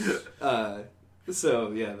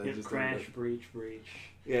 So, yeah, that just... Crash, Breach.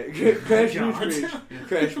 Yeah, crash,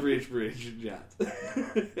 breach, jaunt.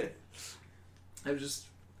 I just...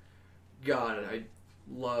 God, I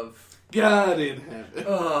love... God in heaven.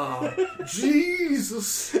 Oh,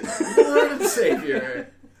 Jesus! Lord and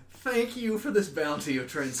Savior! Thank you for this bounty of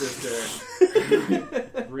Transistor.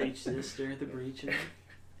 Breach Sister, the Breach.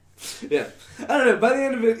 Yeah. I don't know, by the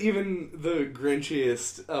end of it, even the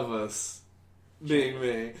Grinchiest of us, being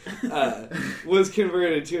me, was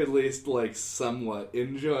converted to at least, somewhat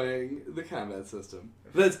enjoying the combat system.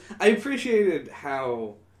 I appreciated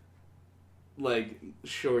how,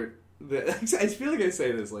 short... I feel like I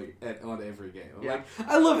say this on every game.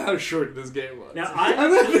 I love how short this game was. Now,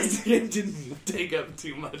 this game didn't take up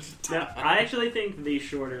too much time. Now, I actually think the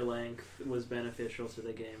shorter length was beneficial to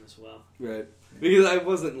the game as well. Right. Because I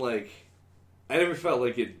wasn't I never felt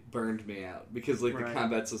like it burned me out. Because the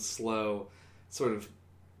combat's a slow, sort of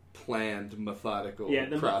planned, methodical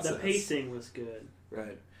process. The pacing was good.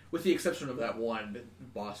 Right. With the exception of that one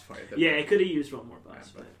boss fight. It could have used one more boss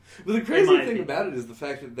fight. But the crazy thing about it is the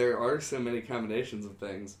fact that there are so many combinations of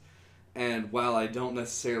things, and while I don't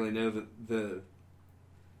necessarily know that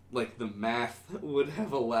the math would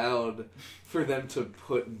have allowed for them to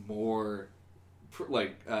put more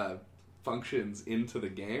functions into the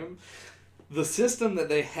game, the system that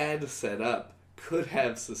they had set up could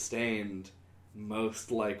have sustained most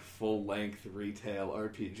full-length retail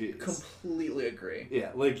RPGs. Completely agree.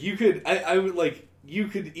 Yeah, you could I would you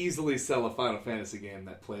could easily sell a Final Fantasy game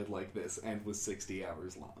that played like this and was 60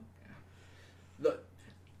 hours long. Yeah.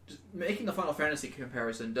 Making the Final Fantasy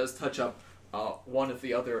comparison does touch up one of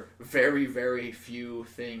the other very, very few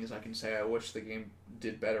things I can say I wish the game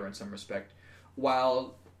did better in some respect.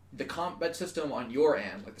 While the combat system on your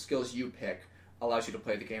end, the skills you pick, allows you to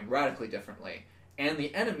play the game radically differently, and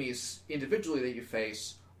the enemies individually that you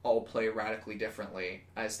face all play radically differently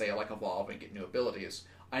as they evolve and get new abilities.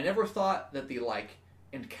 I never thought that the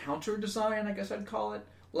encounter design, I guess I'd call it,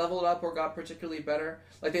 leveled up or got particularly better.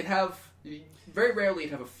 They'd have very rarely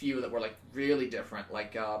you'd have a few that were really different. I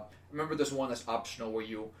remember there's one that's optional where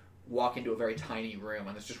you walk into a very tiny room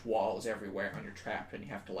and there's just walls everywhere and you're trapped and you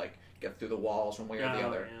have to get through the walls one way or the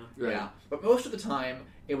other. Yeah. Right. Yeah. But most of the time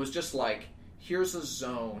it was just here's a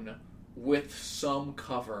zone with some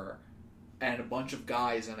cover and a bunch of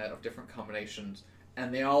guys in it of different combinations,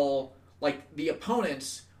 and they all the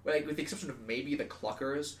opponents, with the exception of maybe the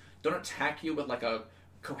Cluckers, don't attack you with like a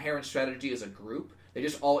coherent strategy as a group. They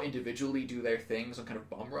just all individually do their things and kind of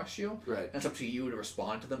bum rush you. Right. And it's up to you to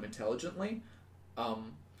respond to them intelligently.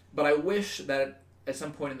 But I wish that at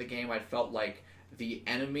some point in the game I'd felt like the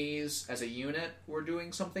enemies as a unit were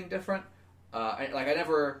doing something different. I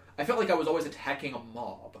felt like I was always attacking a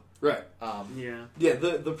mob. Right. Yeah. Yeah,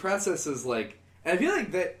 the process is like... And I feel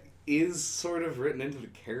like that is sort of written into the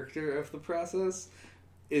character of the process,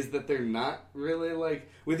 is that they're not really like...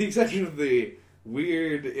 With the exception of the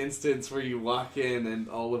weird instance where you walk in and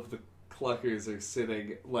all of the cluckers are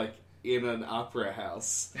sitting, like, in an opera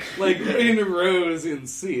house. Like, in rows in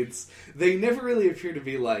seats. They never really appear to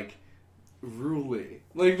be, like, ruly.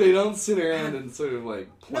 Like, they don't sit around and sort of,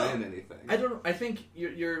 like, plan anything. I think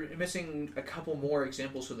you're missing a couple more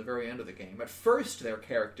examples from the very end of the game. At first, they're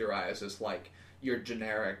characterized as, like, your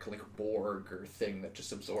generic, like, Borg or thing that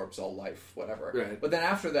just absorbs all life, whatever. Right. But then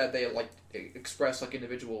after that, they, like, express, like,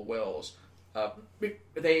 individual wills.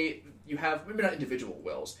 You have, maybe not individual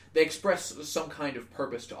wills, they express some kind of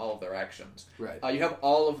purpose to all of their actions. Right. You have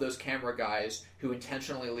all of those camera guys who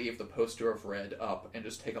intentionally leave the poster of Red up and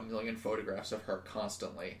just take a million photographs of her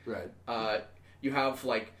constantly. Right. You have,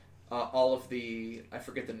 like, all of the, I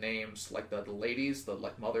forget the names, like the ladies, the,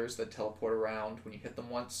 like, mothers that teleport around when you hit them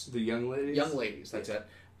once. The young ladies? Young ladies, that's it.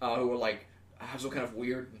 Who are, like, have some kind of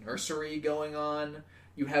weird nursery going on.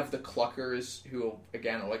 You have the cluckers who,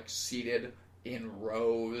 again, are, like, seated in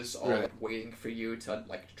rows, all right. like, waiting for you to,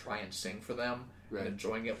 like, try and sing for them, right. and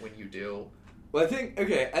enjoying it when you do. Well, I think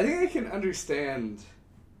I can understand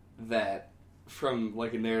that from,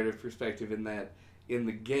 like, a narrative perspective, in that in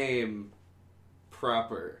the game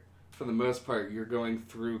proper, for the most part, you're going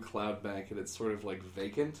through Cloudbank and it's sort of, like,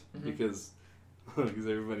 vacant, because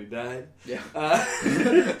everybody died. Yeah.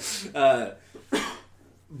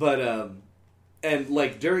 And,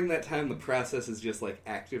 like, during that time, the process is just, like,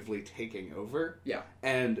 actively taking over. Yeah.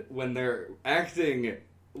 And when they're acting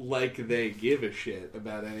like they give a shit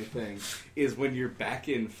about anything is when you're back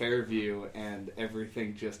in Fairview and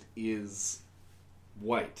everything just is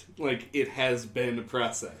white. Like, it has been a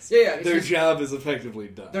process. Yeah, Their job is effectively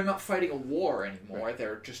done. They're not fighting a war anymore. Right.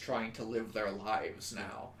 They're just trying to live their lives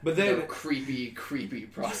now. But then... Their creepy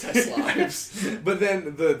process lives. But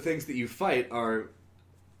then the things that you fight are...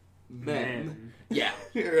 men. Yeah.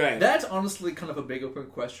 Right. That's honestly kind of a big open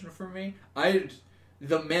question for me.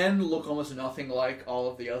 The men look almost nothing like all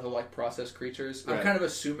of the other, like, process creatures. Right. I'm kind of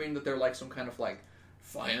assuming that they're, like, some kind of, like,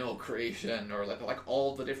 final creation, or, like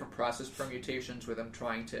all the different process permutations with them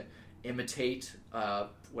trying to imitate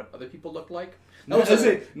what other people look like.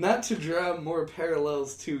 Not to draw more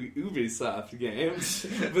parallels to Ubisoft games,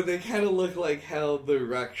 but they kind of look like how the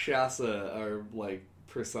Rakshasa are, like,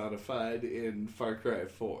 personified in Far Cry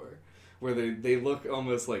 4, where they look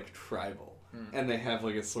almost like tribal, and they have,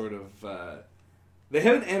 like, a sort of they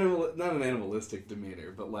have not an animalistic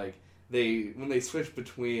demeanor, but, like, when they switch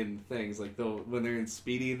between things, like, when they're in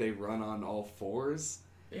Speedy, they run on all fours.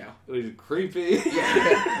 Yeah, which is creepy.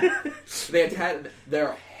 Yeah. They attack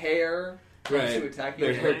their hair to attack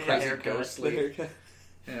you. Their hair ghostly.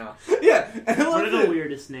 Yeah. Yeah, and I love one of the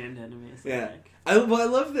weirdest named enemies. Yeah. I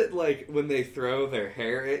love that, like, when they throw their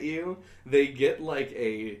hair at you, they get, like,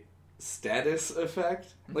 a status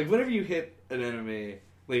effect. Like, whenever you hit an enemy,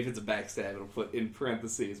 like, if it's a backstab, it'll put in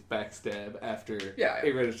parentheses backstab after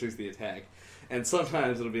it registers the attack. And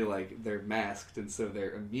sometimes it'll be, like, they're masked, and so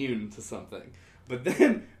they're immune to something. But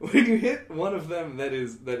then, when you hit one of them that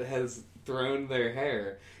has thrown their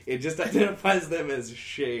hair, it just identifies them as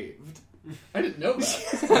shaved. I didn't know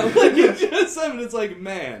that. Like, it just it's like,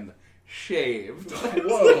 man, shaved.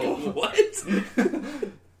 Whoa. Like, what?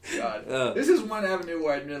 God. This is one avenue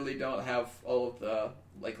where I admittedly don't have all of the,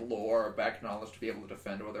 like, lore or back knowledge to be able to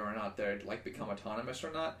defend whether or not they're, like, become autonomous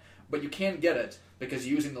or not. But you can get it, because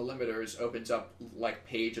using the limiters opens up, like,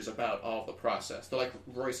 pages about all of the process. They're like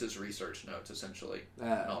Royce's research notes, essentially,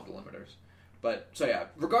 and all of the limiters. But, so yeah,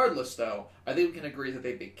 regardless, though, I think we can agree that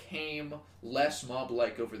they became less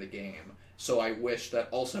mob-like over the game, so I wish that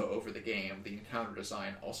also over the game, the encounter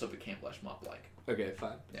design also became less mob-like. Okay,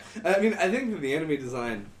 fine. Yeah. I mean, I think that the enemy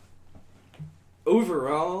design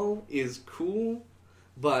overall is cool,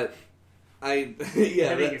 but I think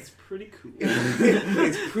it's pretty cool.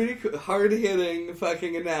 It's pretty cool. Hard-hitting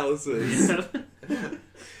fucking analysis.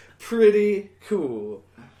 Pretty cool.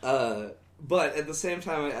 But at the same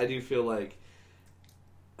time, I do feel like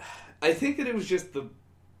I think that it was just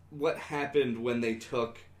what happened when they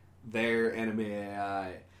took their enemy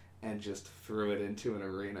AI and just threw it into an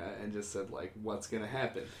arena and just said, like, what's going to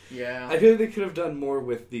happen? Yeah. I feel like they could have done more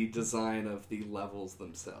with the design of the levels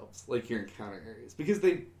themselves, like your encounter areas, because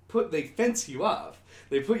they fence you off.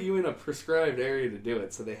 They put you in a prescribed area to do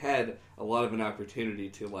it, so they had a lot of an opportunity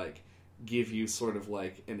to, like, give you sort of,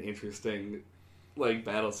 like, an interesting, like,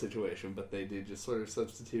 battle situation, but they did just sort of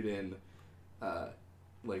substitute in,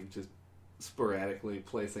 like, just sporadically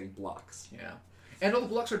placing blocks. Yeah. And all the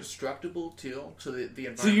blocks are destructible, too, so the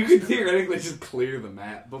environment... So you could theoretically just clear the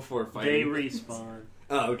map before fighting. They respawn.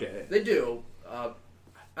 Oh, okay. They do. I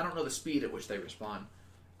don't know the speed at which they respawn.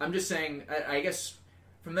 I'm just saying, I guess,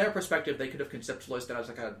 from their perspective, they could have conceptualized that as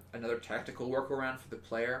like another tactical workaround for the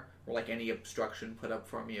player, where like any obstruction put up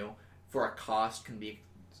from you for a cost can be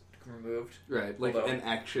removed. Right, like Although- an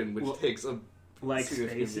action which takes a... Like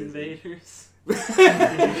significant Space reason. Invaders. You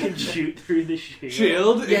can shoot through the shield.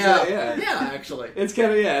 Shield? Yeah, Exactly, yeah, actually. It's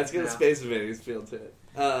kind of, it's got a Yeah. Space Invaders feel to it.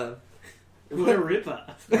 What a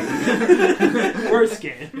ripoff. Worst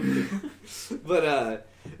game. But I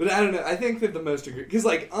don't know. I think that the most because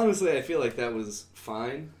like honestly, I feel like that was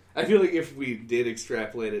fine. I feel like if we did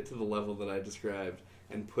extrapolate it to the level that I described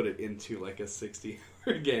and put it into like a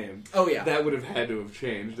 60-hour game, Oh, yeah. that would have had to have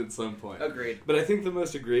changed at some point. Agreed. But I think the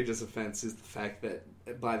most egregious offense is the fact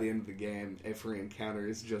that by the end of the game, every encounter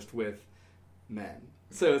is just with men.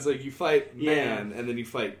 So it's like you fight man, and then you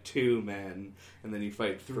fight 2 men, and then you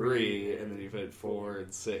fight 3, and then you fight 4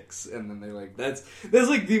 and 6, and then they're like that's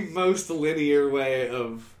like the most linear way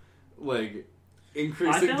of like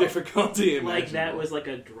increasing felt difficulty. Like that imaginable. was like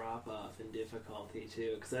a drop off in difficulty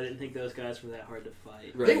too, because I didn't think those guys were that hard to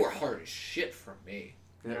fight. Right. They were hard as shit for me.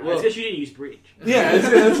 Yeah, Well, well, it's because you didn't use breach. yeah,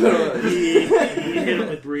 that's what it was. You hit him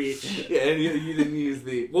with breach. Yeah, and you didn't use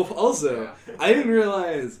the... Well, also, Yeah. I didn't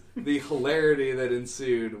realize the hilarity that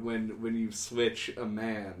ensued when you switch a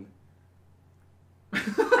man.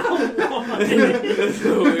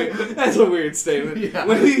 That's a weird statement. Yeah.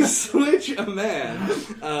 When you switch a man,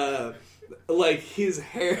 like his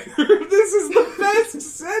hair... This is the best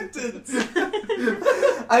sentence!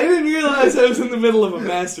 I didn't realize I was in the middle of a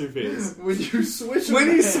masterpiece. When you switch When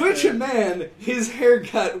you switch a man, his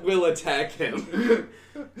haircut will attack him.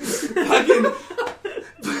 Fucking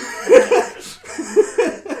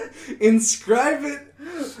inscribe it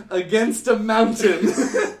against a mountain.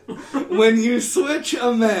 When you switch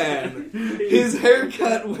a man, his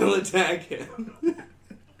haircut will attack him.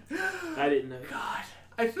 I didn't know. God,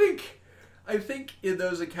 I think in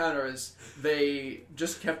those encounters they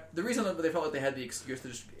just kept the reason that they felt like they had the excuse to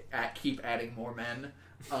just keep adding more men.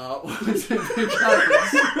 Was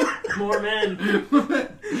because More men.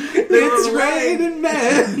 It's raining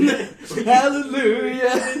men.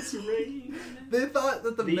 Hallelujah. It's raining. they thought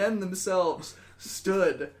that the men themselves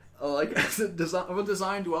stood like were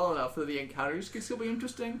designed well enough that the encounters could still be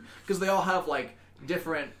interesting because they all have like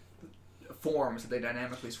different forms that they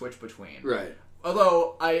dynamically switch between. Right.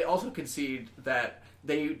 Although I also concede that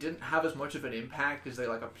they didn't have as much of an impact as they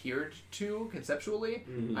like appeared to conceptually.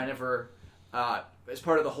 Mm-hmm. I never, as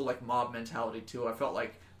part of the whole like mob mentality too, I felt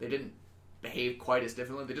like they didn't behave quite as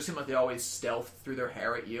differently. They just seemed like they always stealth through their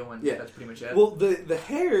hair at you, and Yeah. that's pretty much it. Well, the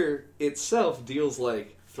hair itself deals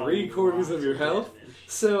like 3/4 of your health.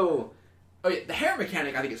 So oh yeah, the hair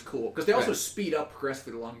mechanic I think is cool because they also Right. speed up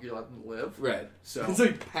progressively the longer you let them live. right. So It's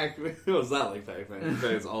like Pac-Man. Well, it's not like Pac-Man.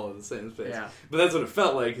 It's all in the same space. Yeah. But that's what it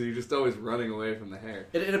felt like because you're just always running away from the hair.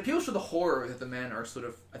 It appeals to the horror that the men are sort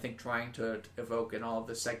of, I think, trying to evoke in all of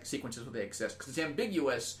the sequences where they exist. Because it's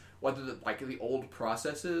ambiguous whether the old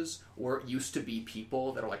processes used to be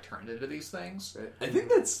people that are like turned into these things. Right? I think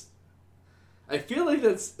that's... I feel like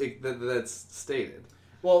that's stated.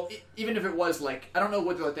 Well, even if it was like, I don't know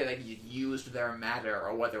whether they like used their matter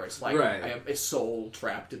or whether it's like Right. a soul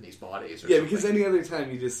trapped in these bodies. Or Yeah, something. because any other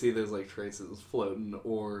time you just see those like traces floating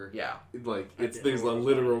or Yeah. like I it's did there's a horrifying.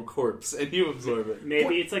 literal corpse and you absorb it.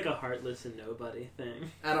 Maybe it's like a heartless and nobody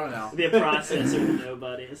thing. I don't know. The process are the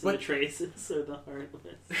nobodies, But- the traces are the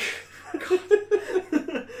heartless.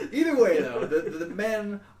 Either way, though, the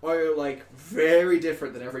men are like very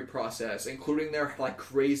different than every process, including their like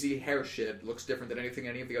crazy hair shit looks different than anything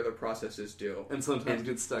any of the other processes do. And sometimes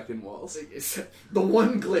get stuck in walls. The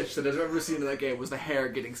one glitch that I've ever seen in that game was the hair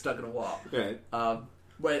getting stuck in a wall. Right.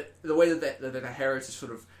 But the way that the hair is just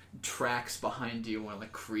sort of tracks behind you and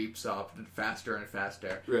like creeps up and faster and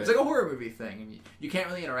faster. Right. It's like a horror movie thing, and you can't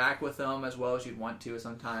really interact with them as well as you'd want to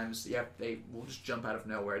sometimes. Yeah, they will just jump out of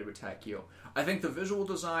nowhere to attack you. I think the visual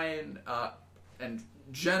design and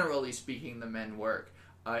generally speaking, the men work.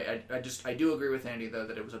 I do agree with Andy though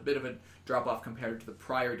that it was a bit of a drop off compared to the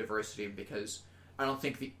prior diversity because I don't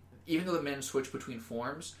think even though the men switch between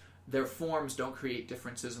forms, their forms don't create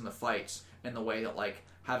differences in the fights in the way that like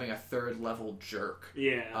having a third level jerk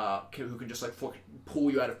who can just like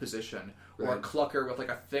pull you out of position, or a clucker with like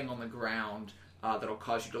a thing on the ground that'll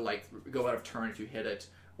cause you to like go out of turn if you hit it,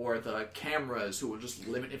 or the cameras who will just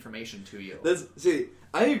limit information to you. See,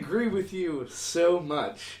 I agree with you so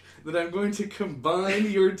much that I'm going to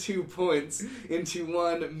combine your 2 points into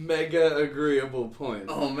one mega agreeable point.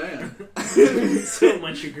 Oh man. So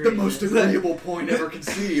much agreement. The most agreeable point ever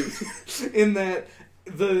conceived. In that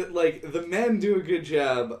the men do a good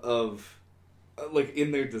job of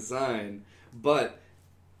in their design, but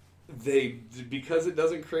because it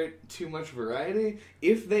doesn't create too much variety,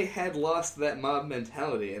 if they had lost that mob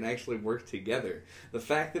mentality and actually worked together, the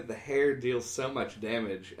fact that the hair deals so much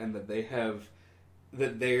damage and that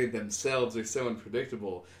they themselves are so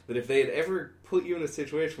unpredictable, that if they had ever put you in a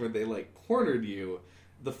situation where they cornered you,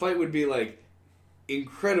 the fight would be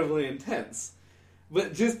incredibly intense.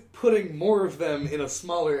 But just putting more of them in a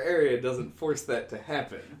smaller area doesn't force that to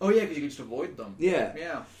happen. Oh yeah, because you can just avoid them. Yeah.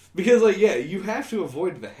 Yeah. Because, you have to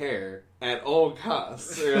avoid the hair at all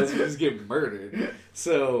costs, or else you just get murdered.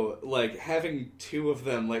 So, having 2 of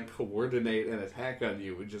them, coordinate an attack on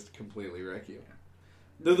you would just completely wreck you.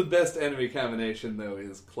 Though the best enemy combination, though,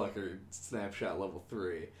 is Clucker Snapshot level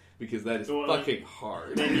 3, because that is fucking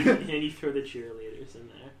hard. And you throw the cheerleaders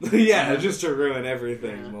in there. Yeah, just to ruin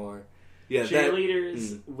everything more. Yeah,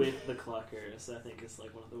 cheerleaders with the Cluckers, I think, is,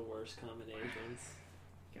 one of the worst combinations.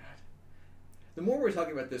 The more we're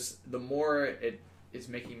talking about this, the more it is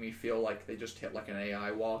making me feel like they just hit an AI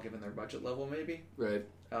wall given their budget level, maybe. Right.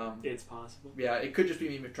 It's possible. Yeah, it could just be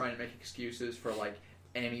me trying to make excuses for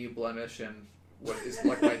any blemish in what is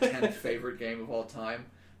my 10th favorite game of all time.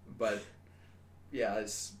 But yeah,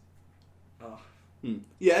 it's.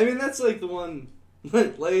 Yeah, I mean that's the one.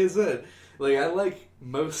 Like I said, I like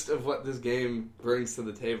most of what this game brings to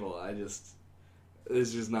the table.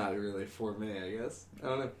 It's just not really for me. I guess I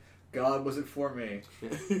don't know. God, was it for me? I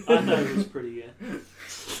thought it was pretty good.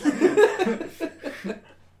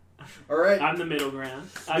 All right, I'm the middle ground.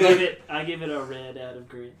 I give it a red out of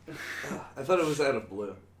green. I thought it was out of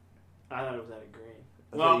blue. I thought it was out of green.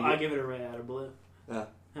 I give it a red out of blue. Yeah.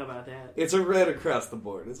 How about that? It's a red across the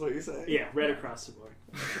board, is what you're saying? Yeah, red across the board.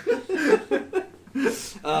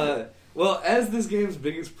 Well, as this game's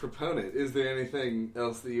biggest proponent, is there anything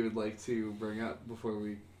else that you would like to bring up before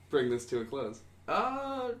we bring this to a close?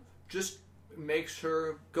 Just make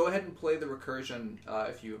sure, go ahead and play the recursion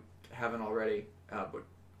if you haven't already. But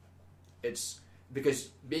it's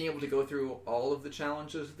because being able to go through all of the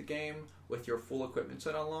challenges of the game with your full equipment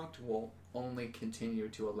set unlocked will only continue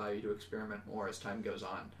to allow you to experiment more as time goes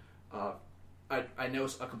on. I know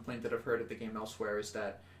a complaint that I've heard of the game elsewhere is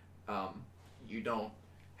that you don't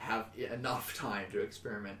have enough time to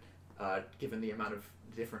experiment given the amount of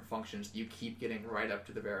different functions you keep getting right up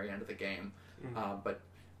to the very end of the game. But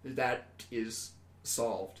that is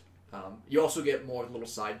solved. You also get more little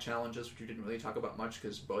side challenges, which you didn't really talk about much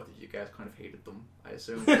because both of you guys kind of hated them, I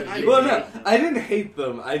assume. Well, no, I didn't hate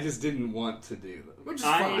them. I just didn't want to do them. Which is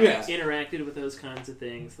I fine. interacted with those kinds of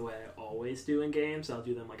things the way I always do in games. I'll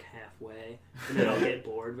do them halfway, and then I'll get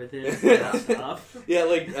bored with it and I'll stop.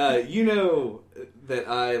 Yeah, you know that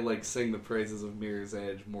I sing the praises of Mirror's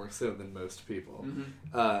Edge more so than most people,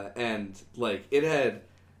 and it had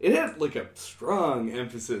a strong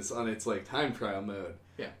emphasis on its time trial mode.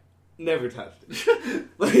 Yeah. Never touched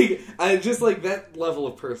it. I just that level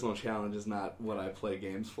of personal challenge is not what I play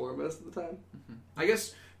games for most of the time. I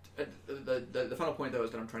guess the final point though is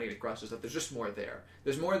that I'm trying to get across is that there's just more there.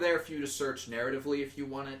 There's more there for you to search narratively if you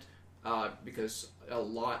want it, because a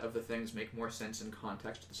lot of the things make more sense in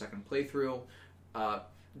context of the second playthrough.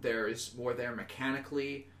 There is more there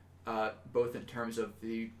mechanically, both in terms of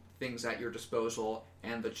the things at your disposal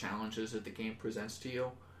and the challenges that the game presents to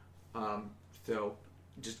you. So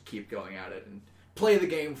just keep going at it and play the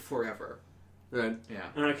game forever. Right. Yeah.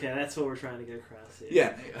 Okay, that's what we're trying to get across here.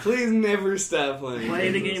 Yeah. Please never stop playing.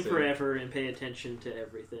 Play the game forever and pay attention to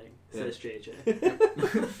everything, says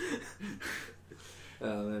JJ.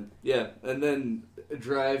 Yeah, and then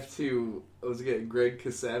drive to, Greg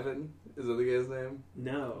Kasavin? Is that the guy's name?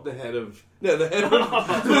 No. The head of the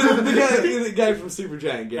guy from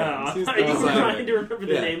Supergiant Games. He's the You were designer. trying to remember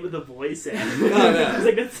the name of the voice actor. No. I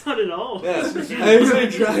was that's not at all. Yeah. I was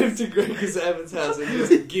going to drive to Greg Kasavin's house and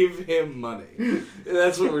just give him money.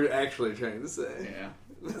 That's what we're actually trying to say. Yeah.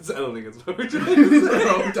 I don't think that's what we're trying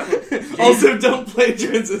to say. Also, don't play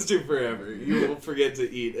Transistor forever. You will forget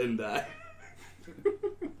to eat and die.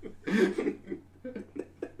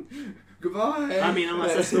 Goodbye. I mean,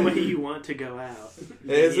 unless that's the way you want to go out.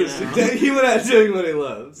 He went out doing what he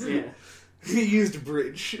loves. Yeah. He used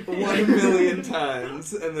breach 1,000,000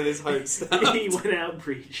 times, and then his heart stopped. He went out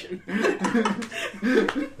breaching.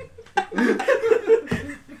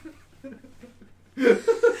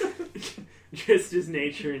 Just as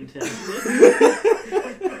nature intended.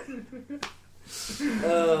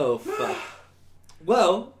 Oh, fuck.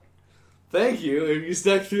 Well, thank you if you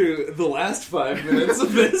stuck through the last 5 minutes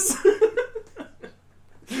of this.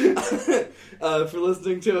 For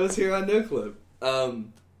listening to us here on NoClip.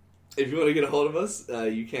 If you want to get a hold of us,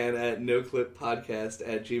 you can at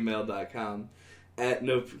noclippodcast@gmail.com, at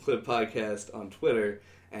noclippodcast on Twitter,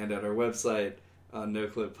 and at our website on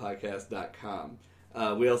noclippodcast.com.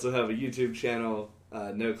 We also have a YouTube channel,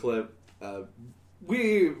 NoClip.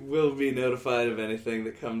 We will be notified of anything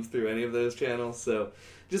that comes through any of those channels, so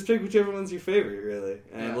just pick whichever one's your favorite, really,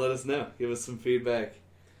 and let us know. Give us some feedback.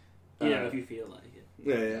 If you feel like it.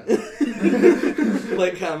 Yeah.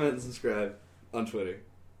 Like, comment, and subscribe on Twitter.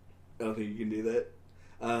 I don't think you can do that.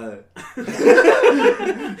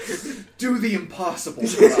 Do the impossible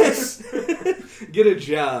for us. Get a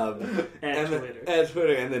job At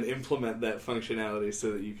Twitter, and then implement that functionality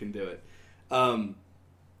so that you can do it.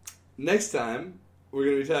 Next time, we're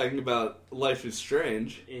going to be talking about Life is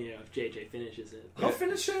Strange. If JJ finishes it. I'll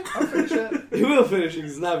finish it. He will finish it,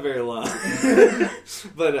 'cause it's not very long.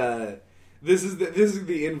 But this is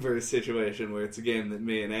the inverse situation where it's a game that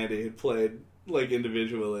me and Andy had played like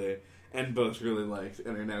individually and both really liked,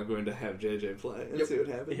 and are now going to have JJ play and see what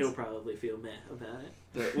happens. He'll probably feel meh about it.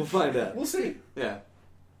 Yeah, we'll find out. We'll see. Yeah.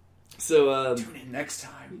 So, Tune in next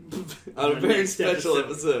time. on a very Next special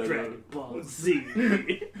episode. Dragon Ball Z.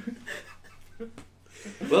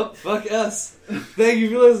 Well, fuck us. Thank you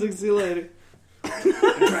for listening. See you later.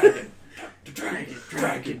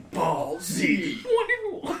 Dragon Ball Z.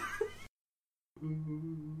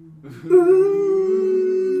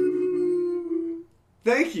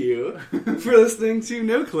 Thank you for listening to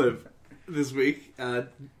NoClip this week.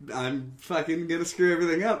 I'm fucking gonna screw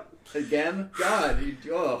everything up. Again? God,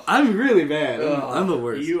 oh. I'm really bad. Ugh. I'm the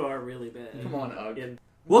worst. You are really bad. Come on, Ugg. And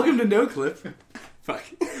Welcome to NoClip. Fuck.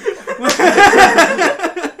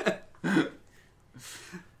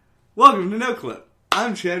 Welcome to NoClip.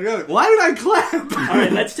 I'm Chad Rowan. Why did I clap?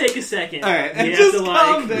 Alright, let's take a second. Alright, and We just have to,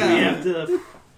 calm down. We have to